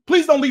team,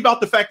 please don't leave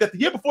out the fact that the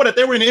year before that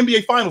they were in the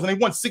NBA Finals and they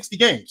won 60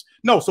 games.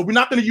 No, so we're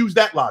not going to use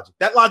that logic.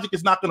 That logic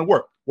is not going to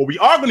work. What we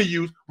are going to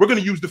use, we're going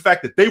to use the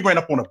fact that they ran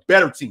up on a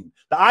better team.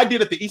 The idea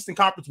that the Eastern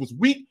Conference was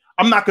weak,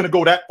 I'm not going to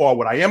go that far.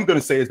 What I am going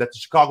to say is that the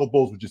Chicago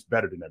Bulls were just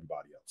better than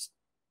everybody else.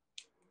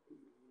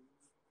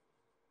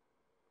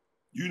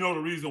 You know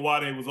the reason why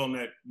they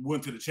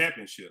went to the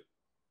championship.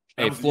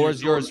 Hey, floor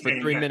is yours for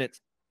 3 minutes.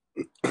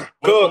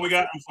 What we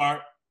got? I'm sorry.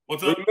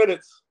 What's up? 3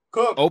 minutes.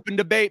 Cook. Open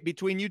debate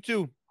between you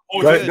two.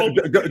 Oh, I'll start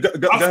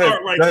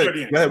right there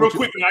then. Real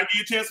quick, and I give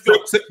you a chance to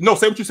go.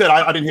 Say what you said.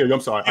 I didn't hear you.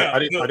 I'm sorry. I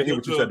didn't hear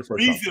what you said the first time.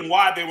 The reason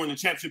why they were in the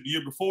championship the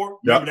year before,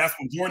 remember that's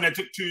when Jordan that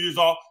took 2 years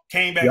off,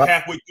 came back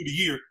halfway through the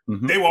year.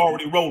 They were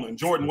already rolling.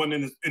 Jordan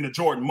wasn't in the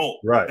Jordan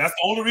mold. Right. That's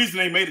the only reason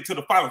they made it to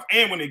the finals.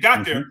 And when they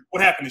got there,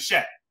 what happened to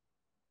Shaq?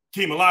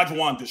 Team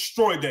Olajuwon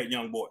destroyed that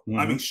young boy.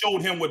 I mean,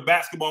 showed him what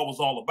basketball was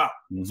all about.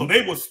 So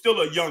they were still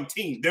a young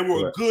team. They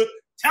were a good,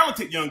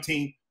 talented young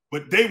team,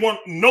 but they weren't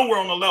nowhere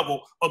on the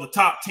level of the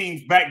top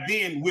teams back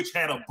then, which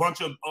had a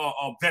bunch of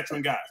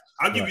veteran guys.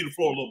 I'll give you the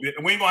floor a little bit,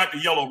 and we ain't gonna have to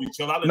yell over each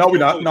other. No, we're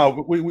not.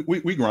 No,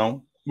 we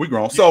grown. We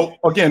grown. So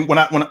again, when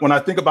I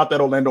think about that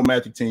Orlando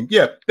Magic team,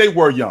 yeah, they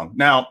were young.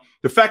 Now,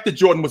 the fact that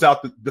Jordan was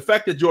out the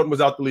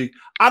league,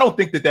 I don't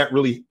think that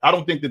really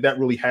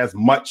has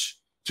much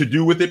to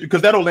do with it,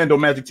 because that Orlando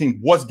Magic team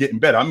was getting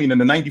better. I mean, in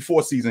the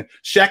 94 season,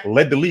 Shaq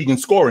led the league in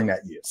scoring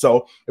that year.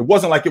 So it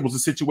wasn't like it was a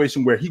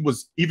situation where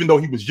even though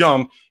he was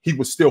young, he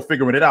was still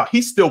figuring it out.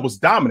 He still was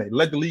dominating,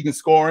 led the league in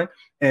scoring.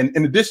 And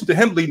in addition to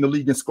him leading the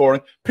league in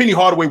scoring, Penny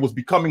Hardaway was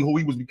becoming who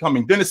he was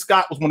becoming. Dennis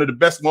Scott was one of the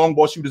best long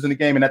ball shooters in the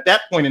game. And at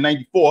that point in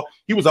 94,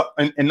 he was up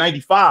in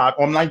 95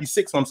 or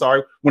 96, I'm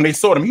sorry, when they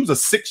saw him, he was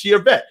a 6-year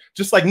vet,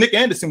 just like Nick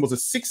Anderson was a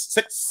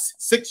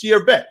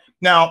six-year vet.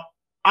 Now,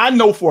 I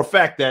know for a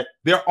fact that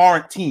there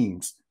aren't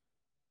teams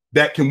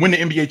that can win the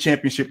NBA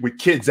championship with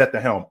kids at the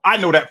helm. I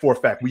know that for a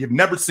fact. We have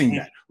never seen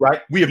that,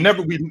 right? We've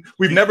never seen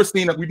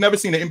an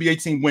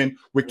NBA team win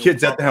with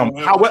kids at the helm.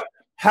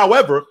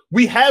 However,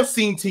 we have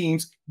seen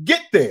teams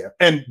get there,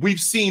 and we've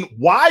seen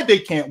why they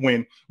can't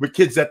win with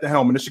kids at the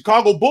helm. And the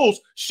Chicago Bulls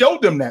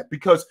showed them that,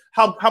 because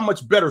how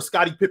much better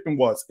Scottie Pippen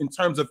was in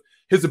terms of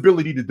his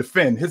ability to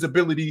defend, his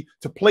ability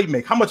to play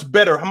make, how much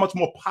better, how much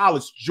more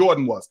polished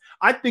Jordan was.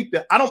 I think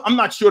that I'm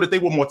not sure that they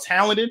were more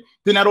talented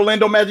than that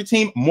Orlando Magic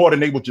team, more than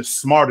they were just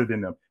smarter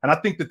than them. And I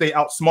think that they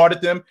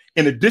outsmarted them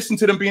in addition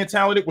to them being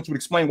talented, which would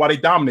explain why they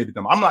dominated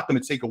them. I'm not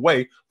going to take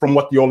away from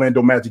what the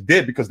Orlando Magic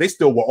did, because they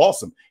still were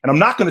awesome. And I'm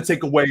not going to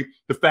take away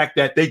the fact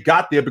that they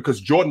got there because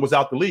Jordan was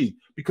out the league,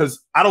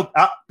 because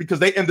because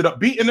they ended up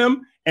beating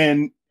them.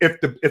 And if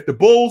the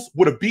Bulls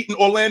would have beaten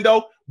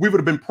Orlando, we would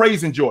have been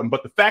praising Jordan.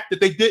 But the fact that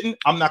they didn't,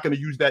 I'm not going to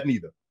use that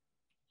neither.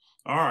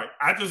 All right,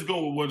 I just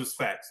go with what is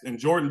facts. And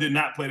Jordan did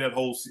not play that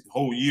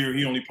whole year.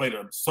 He only played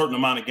a certain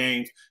amount of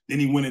games. Then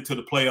he went into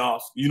the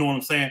playoffs. You know what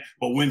I'm saying?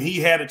 But when he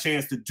had a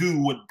chance to do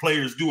what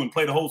players do and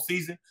play the whole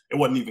season, it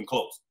wasn't even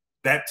close.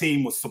 That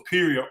team was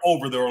superior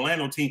over the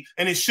Orlando team,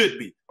 and it should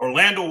be.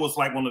 Orlando was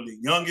like one of the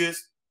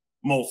youngest,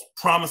 most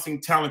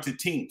promising, talented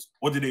teams.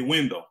 What did they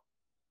win, though?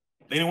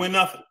 They didn't win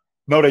nothing.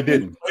 No, they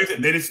didn't.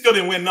 They still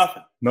didn't win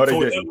nothing. No, they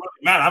didn't. It doesn't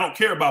really matter. I don't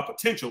care about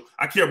potential.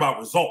 I care about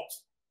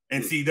results.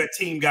 And see, that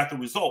team got the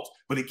results.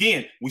 But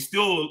again, we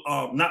still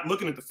not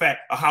looking at the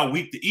fact of how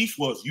weak the East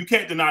was. You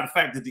can't deny the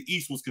fact that the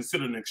East was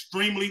considered an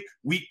extremely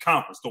weak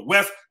conference. The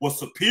West was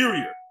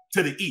superior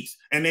to the East.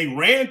 And they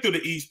ran through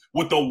the East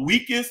with the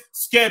weakest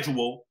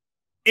schedule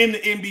in the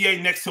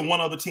NBA next to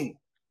one other team.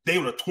 They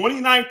were the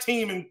 29th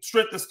team in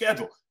strength of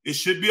schedule. It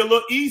should be a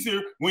little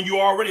easier when you're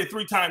already a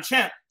 3-time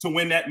champ to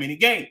win that many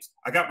games.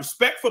 I got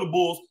respect for the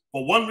Bulls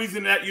for one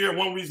reason that year and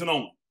one reason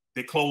only.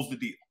 They closed the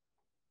deal.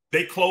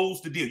 They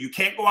closed the deal. You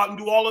can't go out and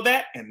do all of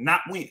that and not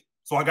win.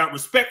 So I got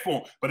respect for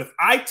them. But if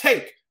I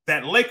take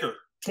that Laker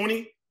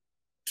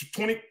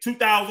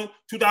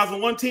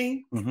 2001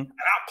 team and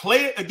I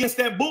play it against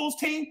that Bulls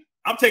team,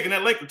 I'm taking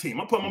that Laker team.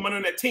 I'm putting my money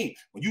on that team.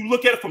 When you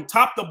look at it from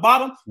top to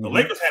bottom, the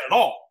Lakers had it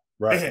all.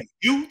 Right. They had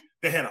youth.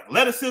 They had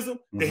athleticism.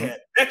 They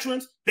had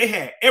veterans. They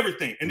had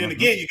everything. And then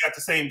again, you got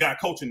the same guy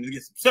coaching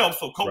against himself,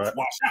 so coach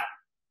wash out.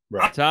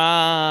 Right.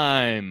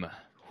 Time.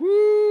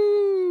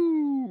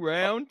 Woo!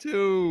 Round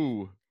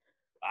 2.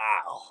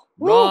 Wow.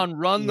 Ron,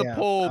 run the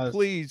poll,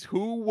 please.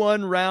 Who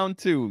won round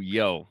 2?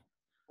 Yo.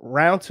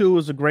 Round 2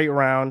 was a great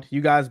round.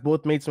 You guys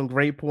both made some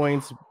great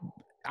points.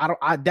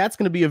 That's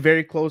going to be a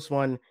very close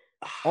one.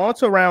 On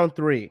to round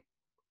 3.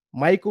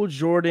 Michael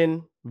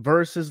Jordan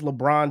versus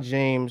LeBron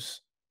James.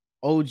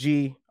 OG,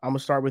 I'm gonna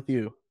start with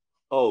you.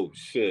 Oh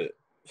shit.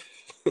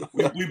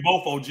 we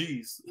both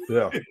OGs.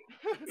 Yeah.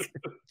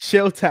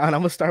 CHLTWN, I'm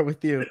gonna start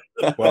with you.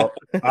 Well,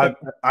 I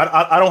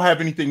don't have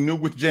anything new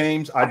with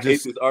James. I hate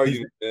just this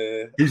argument,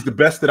 man. He's the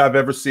best that I've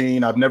ever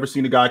seen. I've never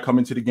seen a guy come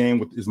into the game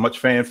with as much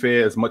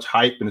fanfare, as much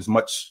hype, and as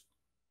much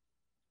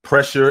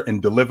pressure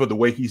and deliver the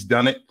way he's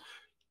done it.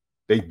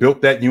 They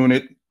built that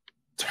unit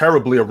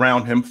terribly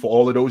around him for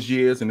all of those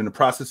years. And in the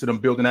process of them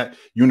building that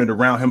unit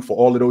around him for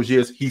all of those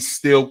years, he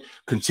still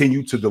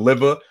continued to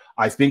deliver.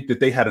 I think that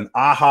they had an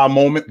aha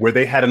moment where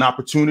they had an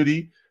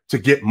opportunity to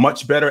get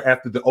much better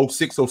after the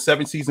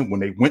 06-07 season when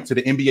they went to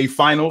the NBA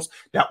Finals.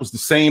 That was the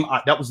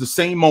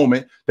same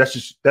moment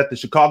that the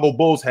Chicago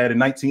Bulls had in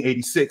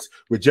 1986,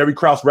 where Jerry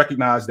Krause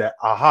recognized that,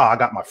 aha, I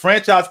got my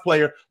franchise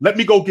player. Let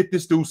me go get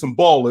this dude some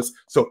ballers.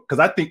 So, because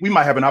I think we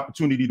might have an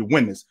opportunity to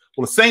win this.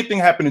 Well, the same thing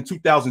happened in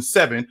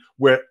 2007,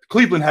 where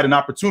Cleveland had an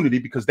opportunity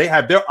because they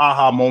had their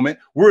aha moment.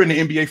 We're in the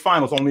NBA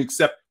Finals, only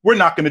except we're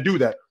not going to do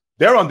that.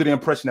 They're under the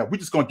impression that we're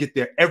just going to get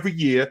there every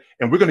year,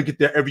 and we're going to get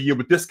there every year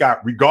with this guy,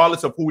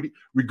 regardless of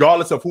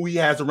who he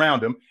has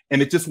around him.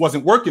 And it just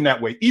wasn't working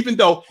that way, even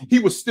though he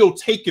was still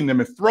taking them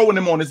and throwing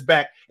them on his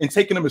back and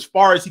taking them as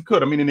far as he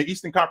could. I mean, in the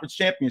Eastern Conference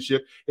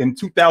Championship in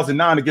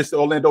 2009 against the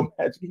Orlando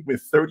Magic, he went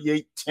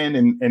 38, 10,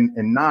 and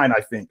 9, I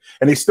think.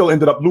 And they still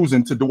ended up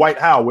losing to Dwight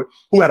Howard,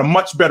 who had a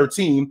much better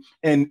team.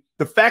 And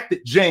the fact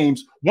that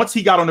James, once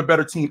he got on a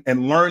better team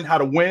and learned how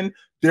to win,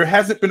 there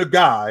hasn't been a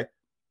guy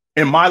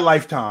in my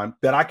lifetime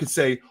that I could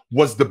say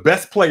was the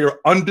best player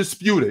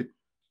undisputed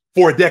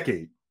for a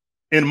decade.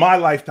 In my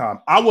lifetime,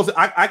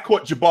 I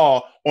caught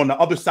Jabbar on the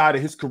other side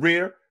of his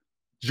career.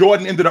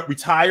 Jordan ended up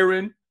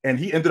retiring and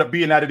he ended up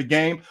being out of the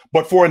game,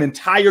 but for an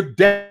entire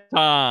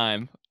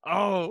time.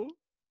 Oh,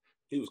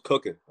 he was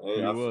cooking.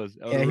 He was.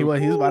 Yeah, he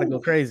was about to go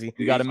crazy.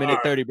 You got a minute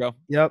 30, bro.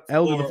 Yep.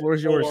 Elder, the floor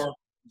is yours.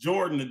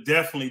 Jordan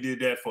definitely did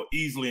that for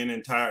easily an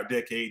entire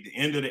decade. The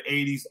end of the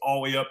 80s all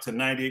the way up to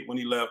 98 when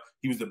he left.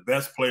 He was the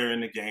best player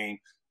in the game.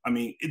 I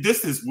mean,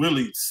 this is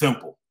really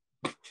simple.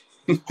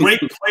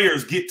 Great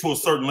players get to a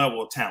certain level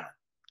of talent.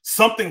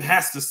 Something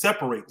has to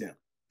separate them.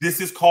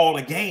 This is called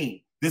a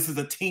game. This is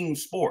a team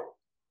sport.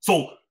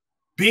 So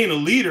being a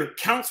leader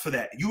counts for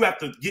that. You have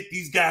to get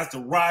these guys to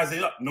rise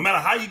it up. No matter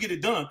how you get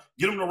it done,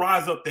 get them to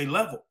rise up their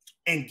level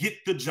and get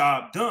the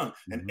job done.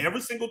 And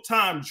every single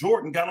time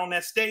Jordan got on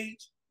that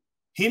stage,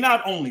 he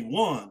not only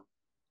won,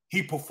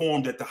 he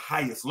performed at the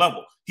highest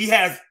level. He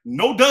has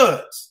no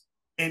duds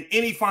in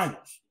any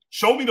finals.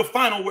 Show me the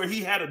final where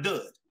he had a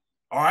dud.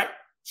 All right?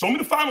 Show me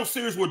the final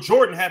series where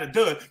Jordan had a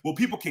dud, where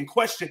people can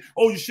question,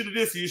 oh, you should have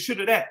this or you should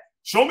have that.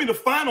 Show me the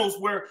finals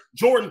where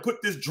Jordan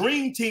put this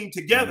dream team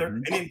together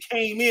and then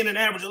came in and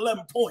averaged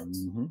 11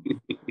 points.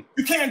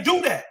 You can't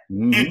do that.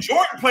 And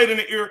Jordan played in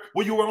the era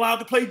where you were allowed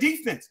to play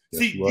defense.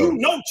 See, you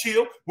know,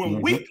 Chill,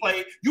 when we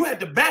played, you had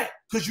to back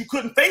because you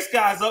couldn't face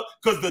guys up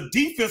because the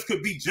defense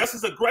could be just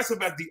as aggressive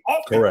as the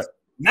offense. Correct.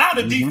 Now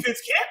the defense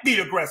can't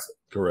be aggressive.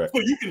 Correct.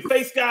 So you can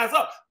face guys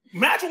up.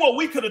 Imagine what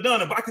we could have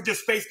done if I could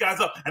just face guys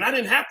up and I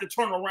didn't have to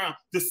turn around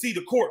to see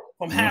the court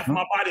from half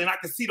my body and I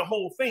could see the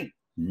whole thing.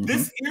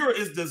 This era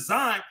is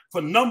designed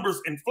for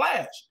numbers and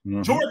flash.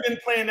 Jordan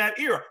didn't play in that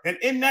era. And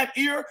in that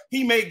era,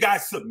 he made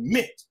guys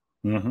submit.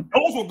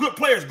 Those were good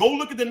players. Go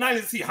look at the 90s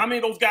and see how many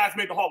of those guys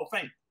made the Hall of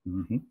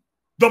Fame.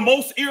 The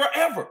most era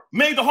ever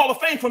made the Hall of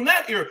Fame from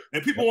that era.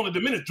 And people want to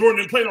diminish. Jordan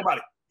didn't play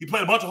nobody. He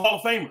played a bunch of Hall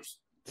of Famers.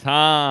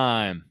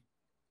 Time.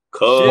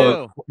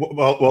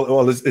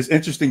 Well, it's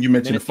interesting you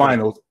mentioned the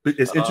finals.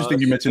 It's interesting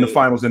you mentioned the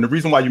finals. And the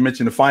reason why you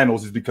mentioned the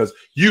finals is because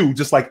you,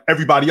 just like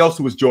everybody else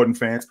who is Jordan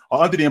fans,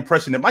 are under the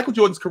impression that Michael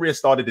Jordan's career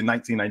started in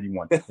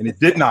 1991. And it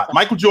did not.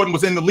 Michael Jordan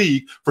was in the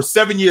league for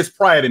 7 years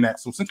prior to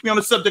that. So since we're on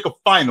the subject of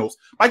finals,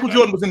 Michael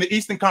Jordan was in the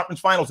Eastern Conference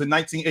Finals in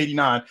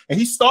 1989. And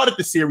he started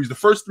the series, the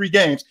first 3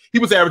 games. He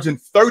was averaging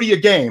 30 a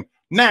game.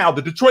 Now,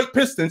 the Detroit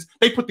Pistons,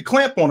 they put the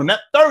clamp on him. That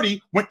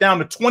 30 went down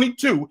to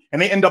 22,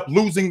 and they end up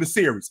losing the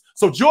series.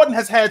 So Jordan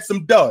has had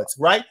some duds,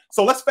 right?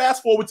 So let's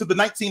fast forward to the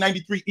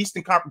 1993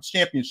 Eastern Conference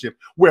Championship,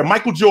 where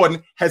Michael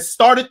Jordan has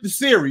started the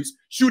series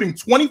shooting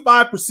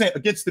 25%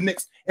 against the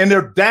Knicks, and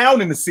they're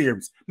down in the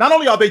series. Not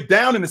only are they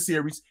down in the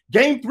series,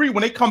 Game 3,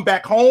 when they come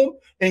back home,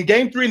 in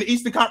Game 3 in the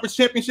Eastern Conference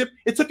Championship,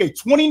 it took a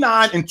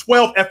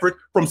 29-12 effort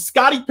from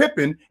Scottie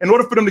Pippen in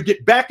order for them to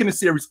get back in the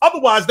series.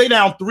 Otherwise, they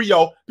down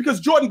 3-0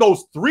 because Jordan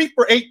goes 3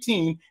 for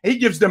 18, and he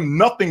gives them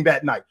nothing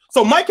that night.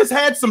 So Mike has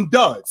had some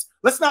duds.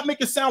 Let's not make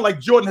it sound like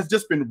Jordan has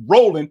just been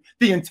rolling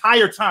the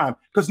entire time,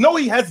 because no,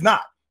 he has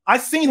not. I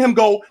seen him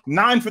go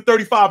 9 for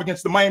 35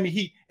 against the Miami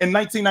Heat in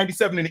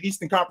 1997 in the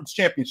Eastern Conference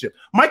Championship.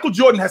 Michael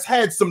Jordan has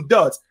had some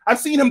duds. I've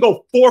seen him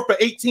go 4 for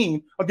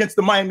 18 against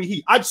the Miami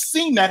Heat. I've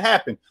seen that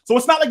happen. So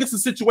it's not like it's a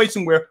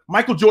situation where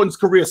Michael Jordan's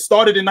career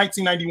started in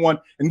 1991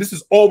 and this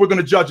is all we're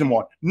going to judge him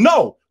on.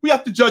 No, we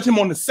have to judge him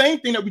on the same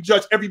thing that we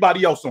judge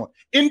everybody else on,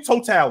 in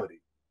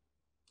totality.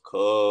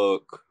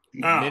 Cook.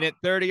 Minute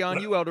 30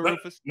 on you, Elder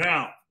Rufus.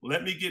 Now,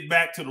 let me get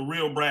back to the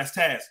real brass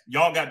tacks.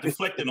 Y'all got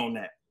deflected on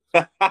that.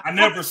 I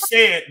never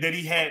said that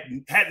he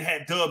hadn't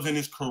had dubs in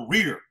his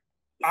career.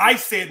 I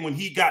said when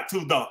he got to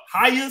the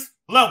highest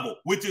level,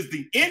 which is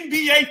the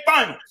NBA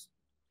Finals,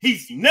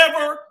 he's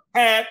never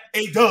had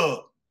a dub.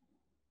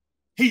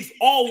 He's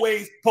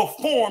always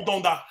performed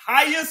on the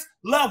highest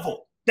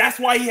level. That's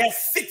why he has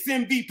 6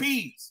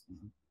 MVPs.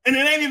 And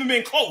it ain't even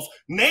been close.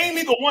 Name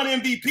me the one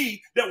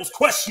MVP that was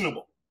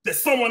questionable, that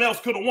someone else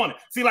could have won it.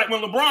 See, like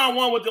when LeBron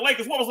won with the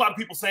Lakers, what was a lot of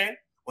people saying?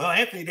 Well,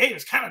 Anthony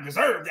Davis kind of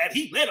deserved that.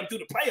 He led him through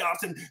the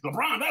playoffs, and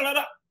LeBron, blah, blah,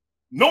 blah.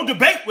 No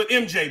debate with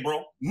MJ,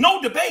 bro.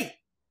 No debate.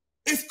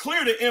 It's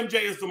clear that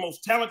MJ is the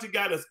most talented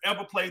guy that's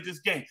ever played this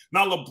game.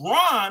 Now,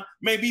 LeBron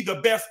may be the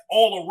best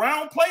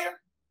all-around player,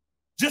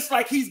 just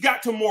like he's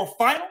got to more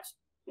finals,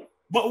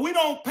 but we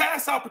don't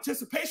pass out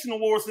participation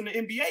awards in the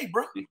NBA,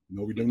 bro.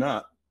 No, we do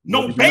not.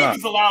 No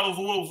babies allowed those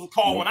awards to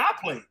call when I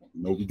played.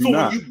 No, we do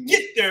not. When you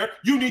get there,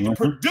 you need to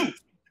produce.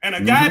 And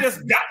a guy that's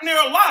gotten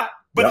there a lot,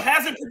 but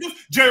hasn't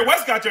produced. Jerry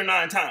West got there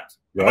 9 times.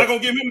 Am I going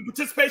to give him a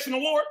participation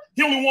award?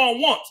 He only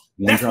won once.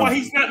 That's why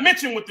he's not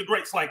mentioned with the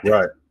greats like that.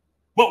 Right.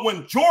 But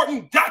when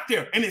Jordan got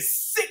there, and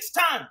it's 6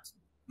 times,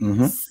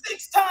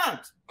 6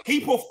 times, he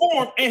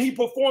performed, and he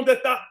performed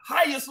at the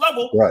highest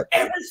level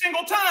every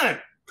single time.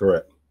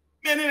 Correct.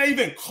 Man, it ain't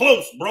even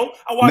close, bro.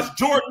 I watched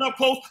Jordan up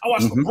close. I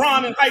watched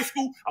LeBron in high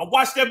school. I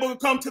watched that booger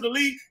come to the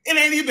league. It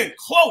ain't even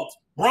close.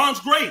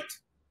 Bron's great.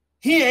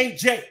 He ain't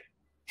Jay.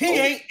 He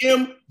ain't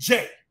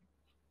MJ.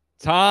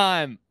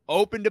 Time.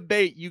 Open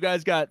debate. You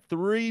guys got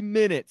 3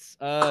 minutes.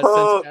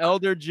 Since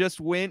Elder just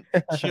went,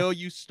 Chill,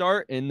 you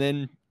start, and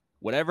then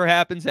whatever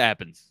happens,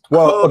 happens.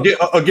 Well,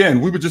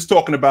 again, we were just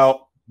talking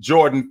about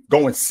Jordan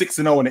going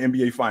 6-0 in the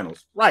NBA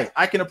Finals. Right.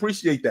 I can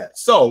appreciate that.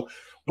 So,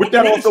 with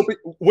that also,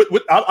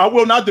 I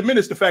will not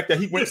diminish the fact that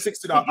he went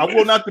 6-0. I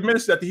will not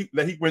diminish that he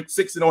went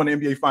 6-0 in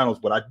the NBA Finals.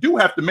 What I do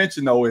have to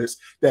mention, though, is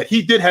that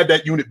he did have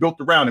that unit built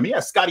around him. He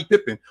had Scottie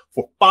Pippen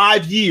for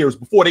 5 years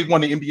before they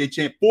won the NBA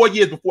champ. 4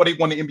 years before they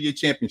won the NBA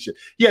championship.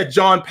 He had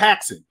John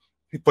Paxson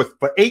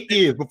for 8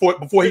 years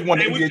before he won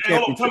the NBA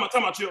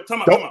championship.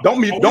 Time out.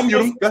 Don't mute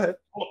him. Go ahead.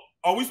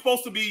 Are we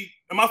supposed to be?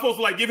 Am I supposed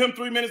to like give him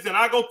 3 minutes and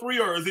I go 3,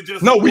 or is it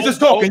just? No, we just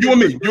talking. You and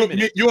me.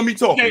 You and me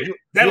talking. Okay,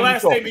 that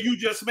last statement you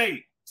just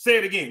made. Say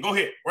it again. Go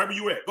ahead. Wherever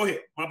you at. Go ahead.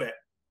 My bad.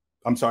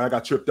 I'm sorry. I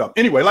got tripped up.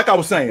 Anyway, like I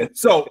was saying.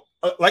 So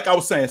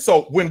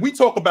when we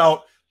talk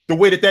about the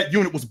way that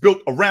unit was built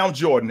around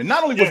Jordan, and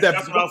not only was that,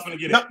 that's what I was going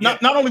to get at.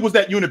 Not only was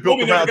that unit built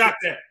Kobe around, never got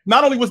that.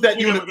 Not only was that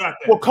Kobe unit, never got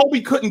that. well,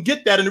 Kobe couldn't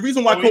get that, and the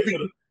reason why Kobe.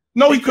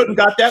 No, he couldn't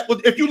got that.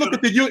 If you look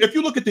at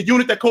the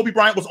unit that Kobe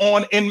Bryant was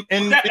on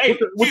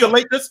with the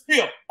Lakers,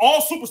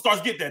 all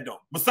superstars get that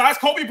though. Besides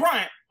Kobe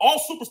Bryant, all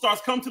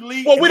superstars come to the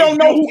league. Well, we don't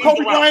know who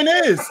Kobe Bryant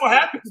is. That's what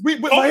happens. Here's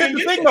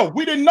the thing, though.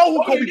 We didn't know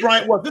who Kobe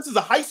Bryant was. This is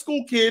a high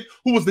school kid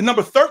who was the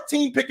number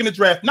 13 pick in the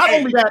draft. Not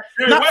only that,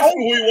 Jerry West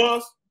knew who he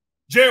was.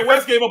 Jerry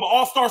West gave up an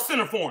all-star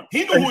center for him.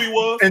 He knew who he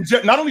was. And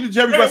not only did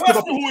Jerry West give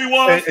up who he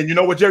was. And you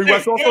know what Jerry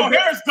West also did?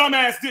 Harris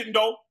dumbass didn't,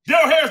 though.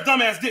 Daryl Harris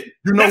dumbass didn't.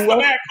 You know That's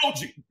bad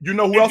coaching. You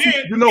know who else?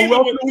 You know who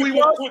else knew who he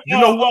was? You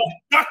know who?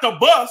 Dr.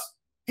 Buss.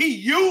 He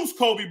used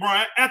Kobe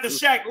Bryant after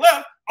Shaq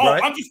left. Oh,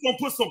 I'm just gonna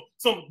put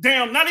some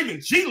damn, not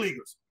even G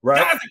leaguers. Right.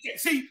 Guys,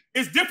 see,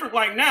 it's different.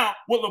 Like now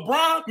with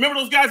LeBron. Remember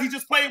those guys he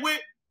just played with?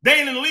 They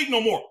ain't in the league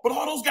no more. But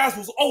all those guys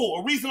was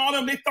old. A reason all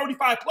them, they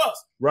 35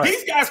 plus. Right.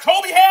 These guys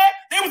Kobe had,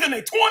 they was in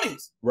their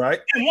 20s.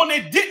 Right. And when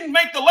they didn't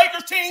make the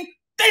Lakers team,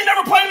 they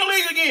never played in the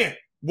league again.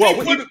 Well,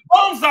 they put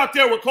bums out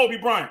there with Kobe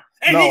Bryant.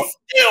 And he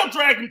still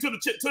dragged him to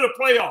the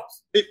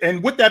playoffs.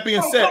 And with that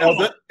being said,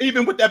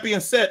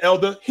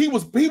 Elder, he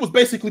was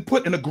basically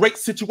put in a great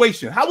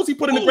situation. How was he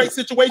put in a great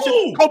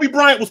situation? Kobe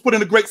Bryant was put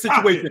in a great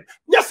situation.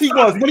 Yes, he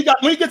was. When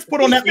he gets put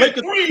on that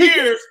Lakers, 3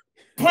 years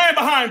playing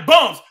behind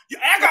bums.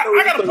 I got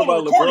to pull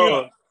a recording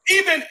up.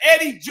 Even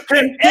Eddie.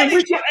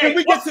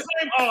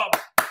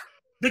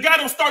 The guy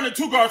that was starting at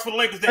 2 guards for the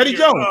Lakers. Eddie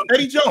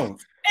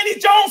Jones.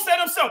 Eddie Jones said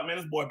himself, man,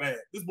 this boy bad.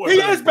 He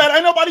is bad.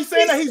 Ain't nobody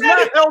saying that he's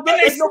not, Elder.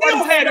 Ain't nobody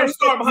saying that he's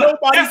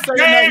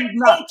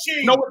not.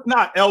 No, it's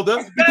not,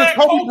 Elder. Because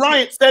Kobe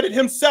Bryant said it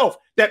himself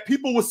that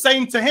people were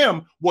saying to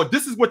him, well,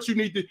 this is what you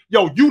need to,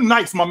 you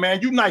nice, my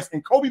man, you nice.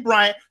 And Kobe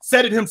Bryant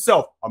said it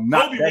himself. I'm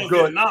not that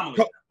good.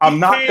 I'm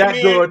not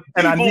that good,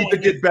 and I need to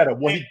get better.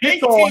 When he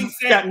gets on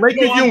that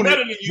Laker unit,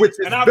 which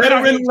is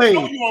veteran laid.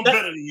 I'm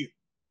better than you.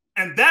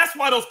 And that's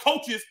why those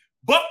coaches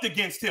bucked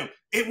against him.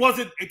 It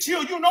wasn't,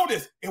 Chill, you know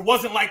this. It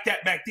wasn't like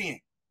that back then.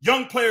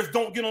 Young players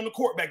don't get on the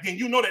court back then.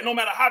 You know that no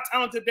matter how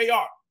talented they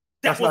are.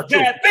 That was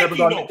bad thinking,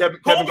 though.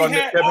 Kevin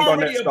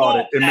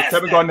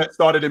Garnett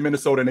started in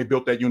Minnesota, and they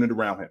built that unit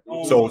around him.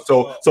 So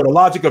the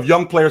logic of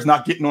young players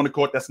not getting on the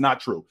court, that's not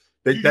true.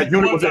 That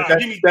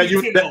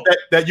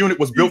unit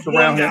was built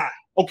around him.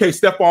 Okay,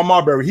 Stephon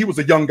Marbury, he was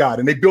a young guy,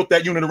 and they built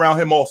that unit around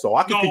him also.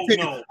 I can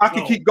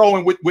keep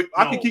going with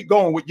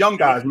young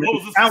guys.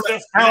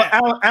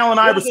 Allen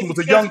Iverson was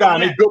a young guy,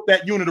 and they built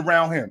that unit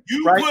around him.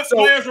 You put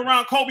players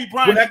around Kobe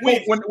Bryant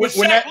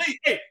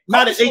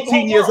not at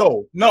 18 years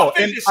old. No,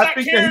 and I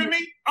think that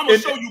I'm gonna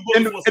show you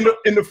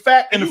in the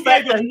fact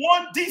that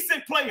one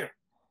decent player,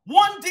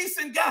 one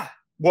decent guy.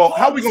 Well,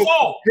 how we going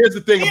to – here's the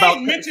thing about –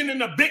 He ain't mentioning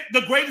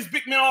the greatest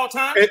big man of all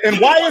time.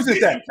 And why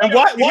isn't that? And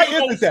why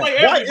isn't that?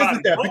 Why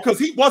isn't that? Because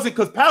he wasn't –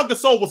 because Pau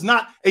Gasol was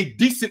not a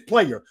decent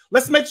player.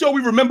 Let's make sure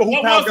we remember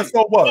who Pau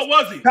Gasol was. What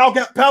was he? Pau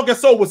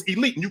Gasol was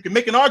elite, and you can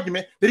make an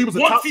argument that he was a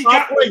top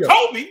five player.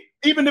 Kobe,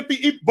 even if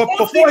he – but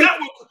before he got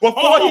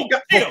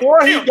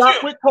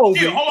with Kobe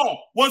 – hold on.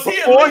 Was he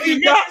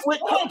elite?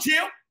 Hold on,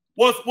 chill.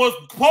 Was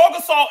Paul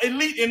Gasol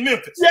elite in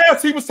Memphis?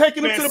 Yes, he was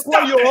taking him to the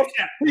playoffs.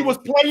 He was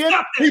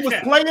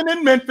playing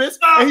in Memphis,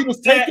 and he was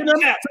taking them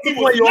to the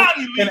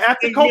playoffs. And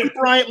after Kobe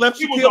Bryant left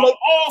Shaquille,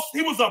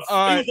 he was a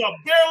barrel.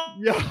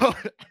 Yo,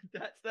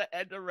 that's the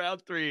end of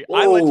round 3.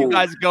 I let you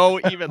guys go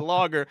even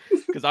longer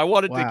because I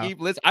wanted to keep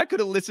listening. I could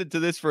have listened to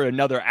this for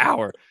another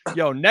hour.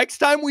 Yo, next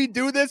time we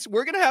do this,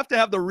 we're gonna have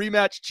the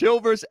rematch, Chill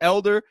versus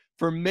Elder,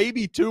 for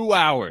maybe 2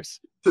 hours.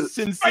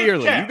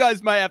 Sincerely, you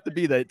guys might have to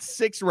be the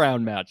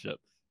 6-round matchup.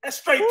 That's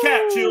straight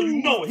cap, Chill.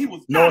 You know it. He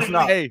was no, it's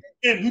not. Hey,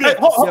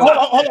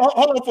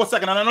 hold on for a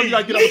second. I know you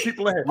gotta get other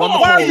people ahead. Why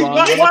are you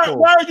leaving?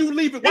 Why are you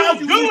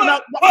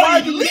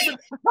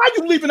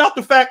leaving out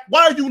the fact?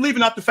 Why are you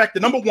leaving out the fact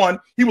that number one,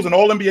 he was an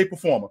All-NBA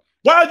performer?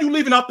 Why are you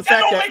leaving out the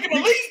fact that make him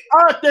elite?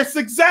 That's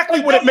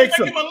exactly what it makes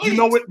him. You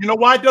know what? You know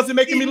why it doesn't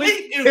make him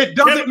elite? It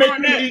doesn't make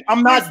him elite.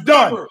 I'm not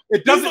done.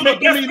 It doesn't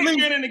make him elite.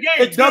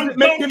 It doesn't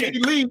make him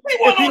elite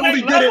if he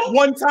only did it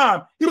one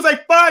time. He was a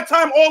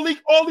 5-time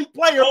All-League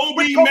player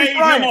with Kobe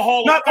Bryant.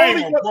 Not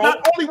only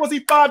was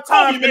he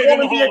 5-time an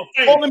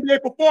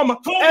All-NBA performer,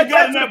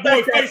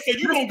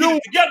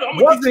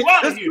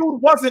 this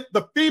dude wasn't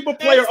the FIBA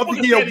player of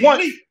the year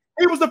once.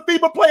 He was the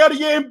FIBA player of the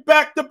year in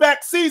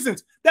back-to-back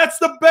seasons. That's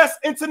the best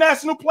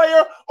international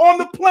player on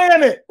the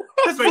planet.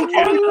 This is what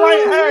Kobe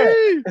Bryant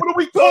had. What are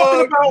we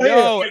talking about here?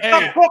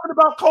 Stop talking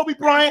about Kobe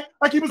Bryant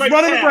like he was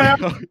running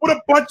around with a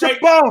bunch of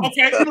bums.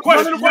 He was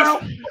running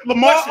around with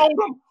Lamar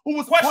Odom, who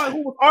was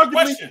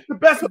arguably the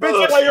best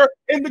bench player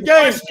in the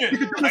game. We can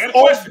do this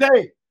all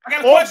day.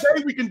 All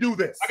day we can do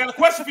this. I got a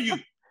question for you.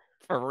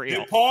 For real.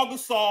 Did Paul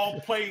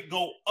Gasol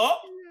go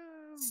up,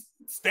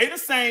 stay the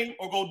same,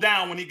 or go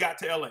down when he got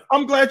to LA?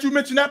 I'm glad you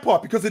mentioned that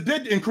part because it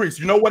did increase.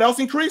 You know what else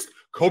increased?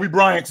 Kobe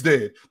Bryant's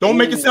did. Don't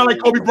make it sound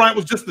like Kobe Bryant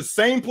was just the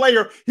same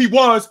player he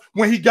was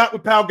when he got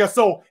with Pau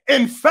Gasol.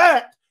 In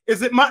fact,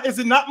 is it not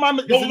my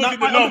numbers? I'm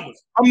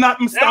not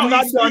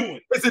done.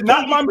 Is it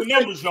not my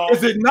mistake?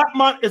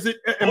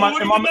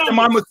 Am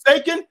I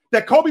mistaken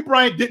that Kobe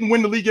Bryant didn't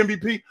win the league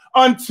MVP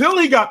until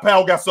he got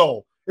Pau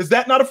Gasol? Is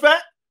that not a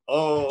fact?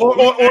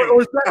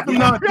 Or is that some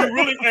nonsense?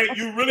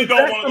 You really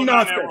don't want to go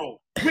down that road.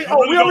 We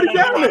already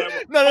down it.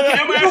 No.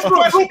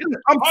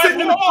 I'm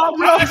sitting in the car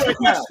right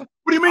now. What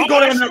do you mean go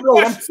down that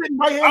road? I'm sitting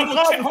right here in the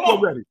car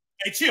already.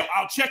 Hey, Chill,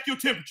 I'll check your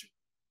temperature.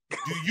 Do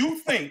you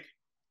think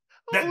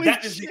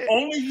that is the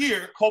only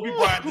year Kobe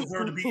Bryant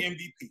deserved to be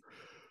MVP?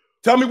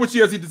 Tell me which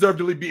years he deserved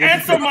to be MVP.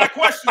 Answer my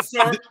question,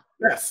 sir.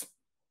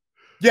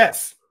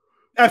 Yes.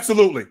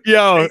 Absolutely.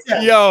 Yo,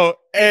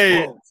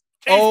 hey.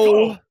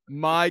 Oh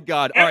my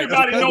God!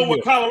 Everybody know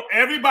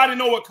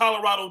what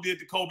Colorado did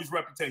to Kobe's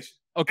reputation.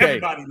 Okay,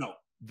 everybody know.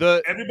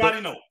 The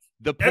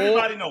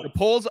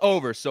poll's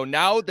over, so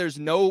now there's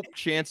no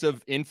chance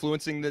of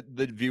influencing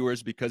the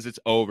viewers because it's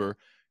over.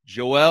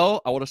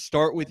 Joel, I want to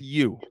start with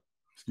you.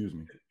 Excuse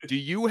me. Do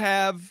you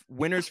have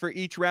winners for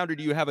each round, or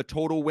do you have a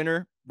total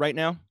winner right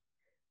now?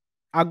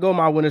 I'll go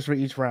my winners for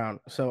each round.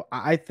 So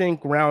I think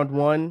round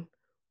 1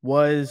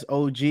 was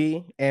OG,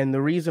 and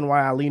the reason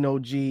why I lean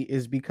OG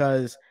is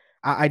because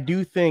I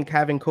do think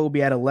having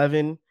Kobe at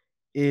 11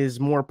 is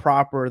more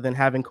proper than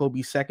having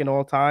Kobe second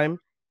all time.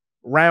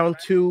 Round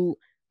 2,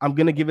 I'm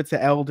going to give it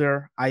to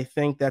Elder. I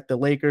think that the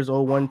Lakers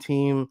 0-1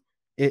 team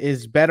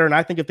is better, and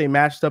I think if they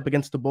matched up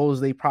against the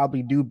Bulls, they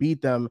probably do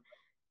beat them.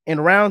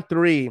 In round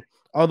 3,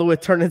 although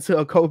it turned into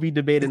a Kobe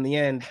debate in the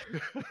end,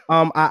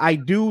 I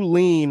do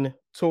lean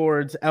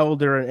towards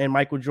Elder and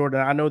Michael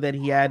Jordan. I know that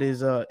he had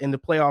his in the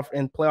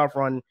playoff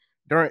run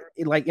during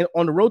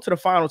on the road to the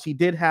finals, he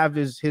did have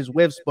his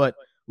whiffs, but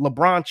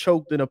LeBron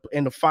choked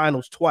in the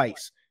finals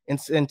twice, and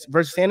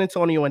versus San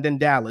Antonio and then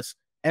Dallas.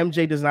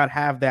 MJ does not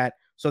have that,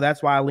 so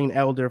that's why I lean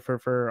Elder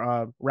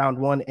for round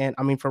 1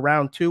 and for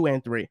round 2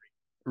 and 3.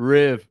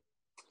 Riv.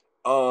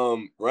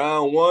 Round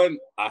 1,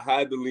 I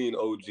had to lean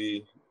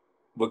OG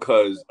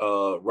because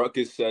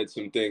Ruckus said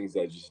some things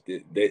that just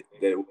that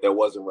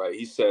wasn't right.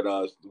 He said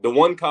the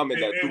one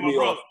comment that threw me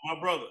off. My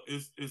brother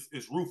is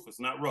Rufus,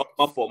 not Ruckus.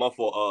 My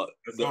fault.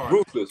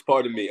 Ruthless,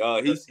 pardon me.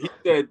 He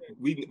said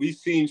we've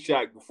seen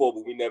Shaq before,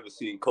 but we never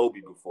seen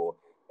Kobe before,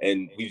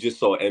 and we just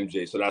saw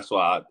MJ. So that's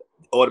why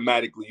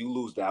automatically you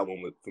lose that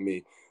one for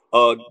me.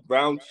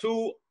 Round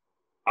 2,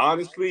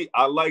 honestly,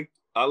 I liked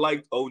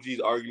OG's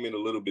argument a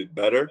little bit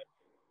better.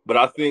 But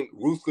I think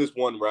Ruthless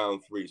won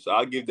round 3, so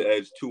I'll give the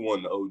edge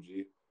 2-1 to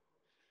OG.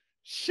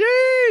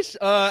 Sheesh.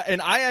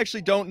 And I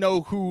actually don't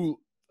know who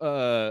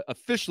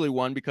officially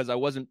won because I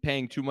wasn't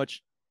paying too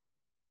much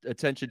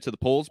attention to the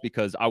polls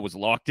because I was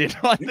locked in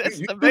on this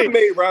You debate.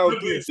 made round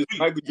 3.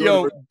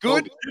 Yo,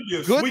 good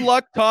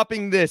luck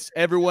topping this,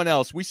 everyone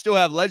else. We still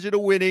have Legend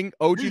of Winning,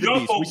 OG the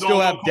Beast. We still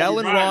have Del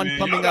and Ron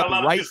coming up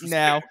right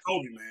now.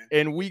 Kobe, man.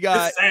 And we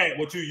got it's sad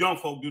what you young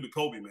folk do to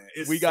Kobe, man.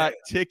 We got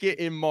Ticket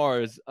in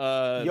Mars.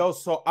 Yo,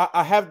 so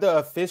I have the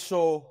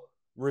official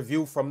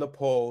review from the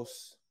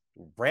polls.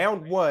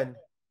 Round 1,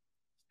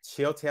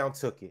 CHLTWN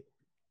took it.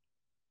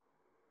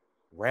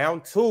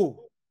 Round 2,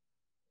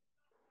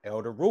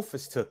 Elder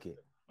Rufus took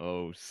it.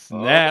 Oh,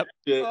 snap.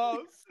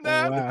 Oh,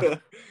 snap. Wow.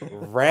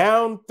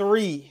 Round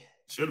 3,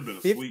 should have been a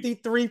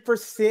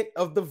 53%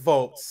 of the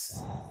votes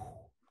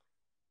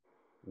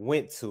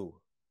went to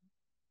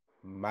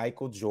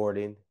Michael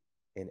Jordan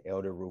and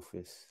Elder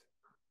Rufus.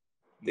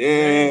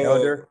 Damn.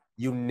 Elder,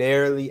 you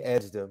narrowly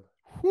edged him.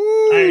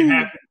 I ain't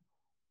happy.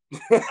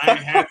 I ain't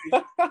happy.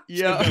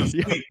 Yeah.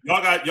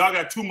 Y'all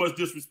got too much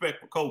disrespect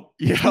for Kobe.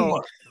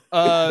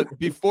 Yeah.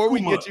 Before we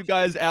get you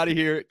guys out of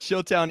here,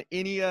 CHLTWN,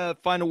 any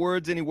final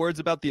words, any words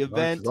about the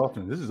event?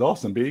 This is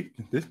awesome, B.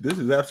 This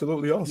is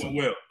absolutely awesome.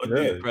 Well,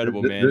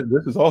 incredible, man.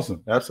 This is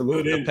awesome.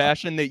 Absolutely. The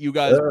passion that you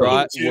guys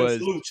brought was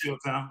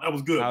CHLTWN. That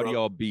was good. How bro. do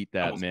y'all beat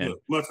that, man? Good.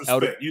 Much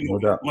respect.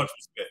 Elder, much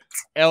respect.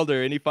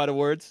 Elder, any final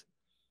words?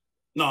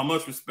 No,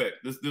 much respect.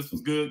 This was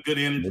good. Good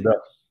energy.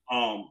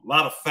 A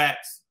lot of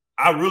facts.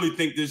 I really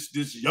think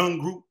this young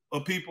group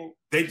of people,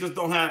 they just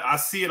don't have. I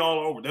see it all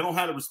over. They don't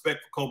have the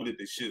respect for Kobe that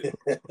they should.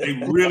 They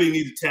really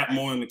need to tap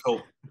more into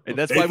Kobe. And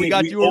that's why we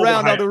got you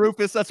around, Elder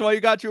Rufus. That's why you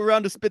got you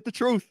around to spit the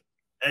truth.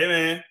 Hey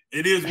man,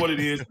 it is what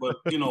it is. But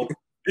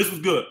this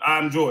was good. I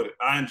enjoyed it.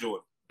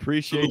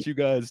 Appreciate you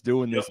guys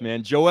doing this,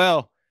 man.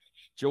 Joel,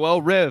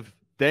 Riv.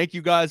 Thank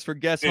you guys for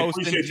guest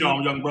hosting. Appreciate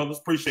y'all, young brothers.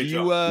 Appreciate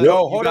y'all.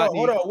 Yo, hold on.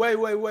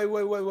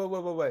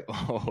 Wait.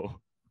 Oh.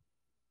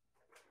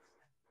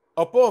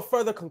 Upon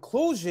further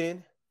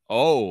conclusion,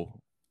 Chill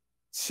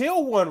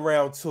won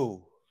round 2.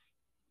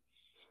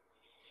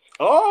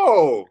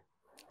 Oh,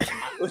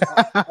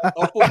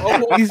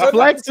 he's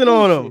flexing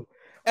on him.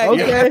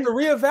 And after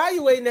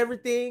reevaluating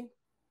everything,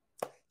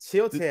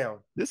 CHLTWN.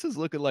 This is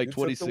looking like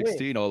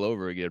 2016 all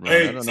over again,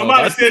 man. Hey,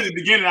 somebody said at the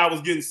beginning I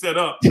was getting set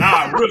up. Now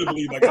I really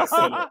believe I got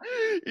set up.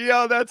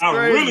 Yo, that's I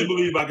crazy. really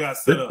believe I got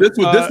set up.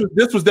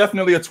 This was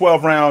definitely a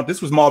 12 round.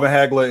 This was Marvin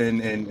Hagler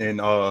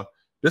and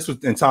this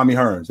was in Tommy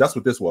Hearns. That's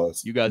what this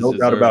was. You guys, no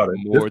doubt about it.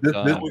 We're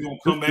gonna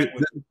come back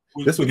with.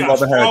 This was we got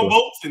Marvin straw Hagler.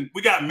 votes and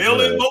we got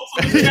mail-in votes.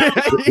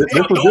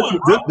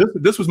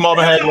 This was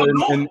Marvin Hagler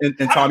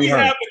and Tommy Hearns.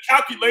 We have the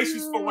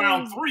calculations for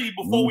round 3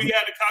 before we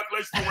had the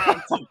calculations for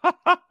round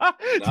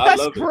 2.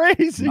 That's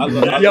crazy.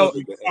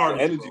 The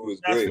energy was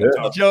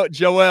great.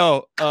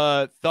 Joel,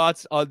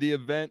 thoughts on the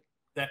event?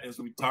 That is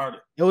retarded.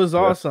 It was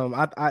awesome.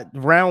 I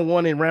round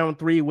 1 and round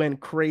 3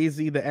 went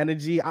crazy. The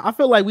energy. I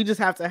feel like we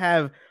just have to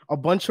have a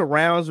bunch of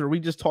rounds where we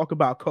just talk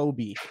about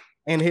Kobe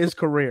and his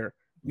career.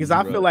 Because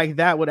I feel like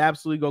that would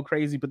absolutely go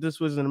crazy. But this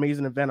was an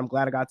amazing event. I'm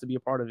glad I got to be a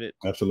part of it.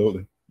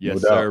 Absolutely.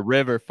 Yes, sir.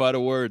 River,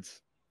 final words.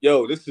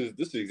 Yo, this is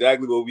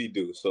exactly what we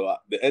do. So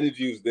the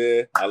energy was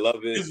there. I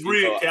love it. It's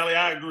real, Callie.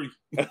 I agree.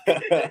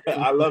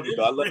 I love it,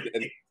 though. I love the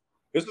energy.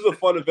 This was a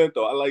fun event,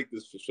 though. I like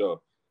this for sure.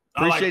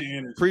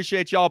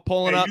 Appreciate y'all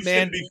pulling up,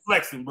 man. You be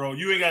flexing, bro.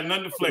 You ain't got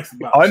nothing to flex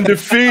about.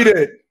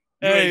 Undefeated.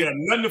 You ain't got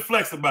nothing to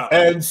flex about.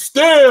 And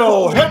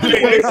still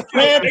heavyweight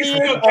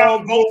champion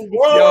of the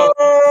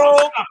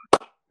world.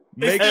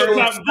 Make sure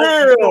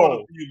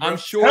I'm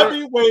sure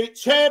heavyweight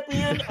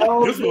champion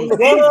of the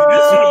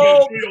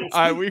world. All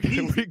right, we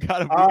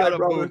gotta move.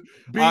 All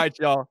right,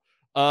 y'all.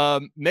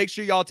 Make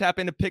sure y'all tap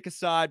into Pick a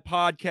Side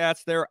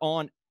podcast. They're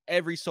on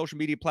every social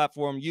media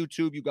platform.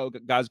 YouTube, you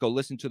guys go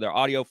listen to their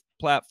audio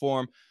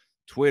platform.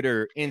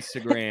 Twitter,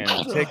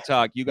 Instagram,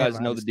 TikTok. You guys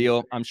know the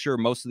deal. I'm sure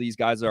most of these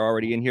guys are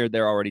already in here.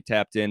 They're already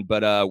tapped in.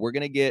 But we're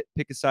gonna get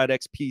Pick a Side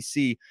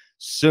XPC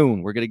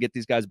soon. We're gonna get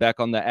these guys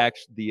back on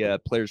the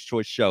Players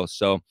Choice show.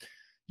 So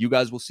you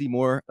guys will see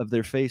more of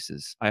their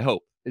faces. I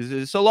hope,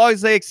 so long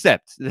as they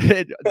accept.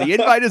 The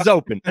invite is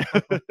open.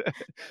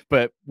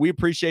 But we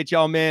appreciate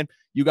y'all, man.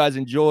 You guys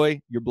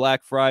enjoy your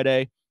Black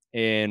Friday,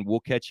 and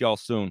we'll catch y'all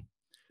soon.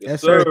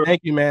 Yes, sir.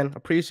 Thank you, man.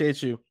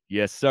 Appreciate you.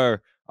 Yes,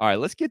 sir. All right,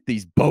 let's get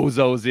these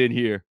bozos in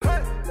here.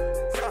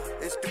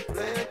 It's the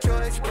Player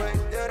Choice way.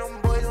 Yeah,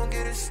 them boys don't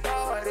get it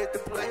started. The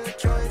Player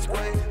Choice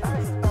way.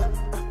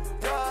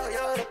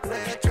 The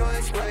Player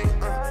Choice way.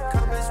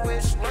 Come and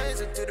switch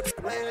lanes into the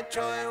Player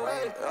Choice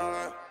way.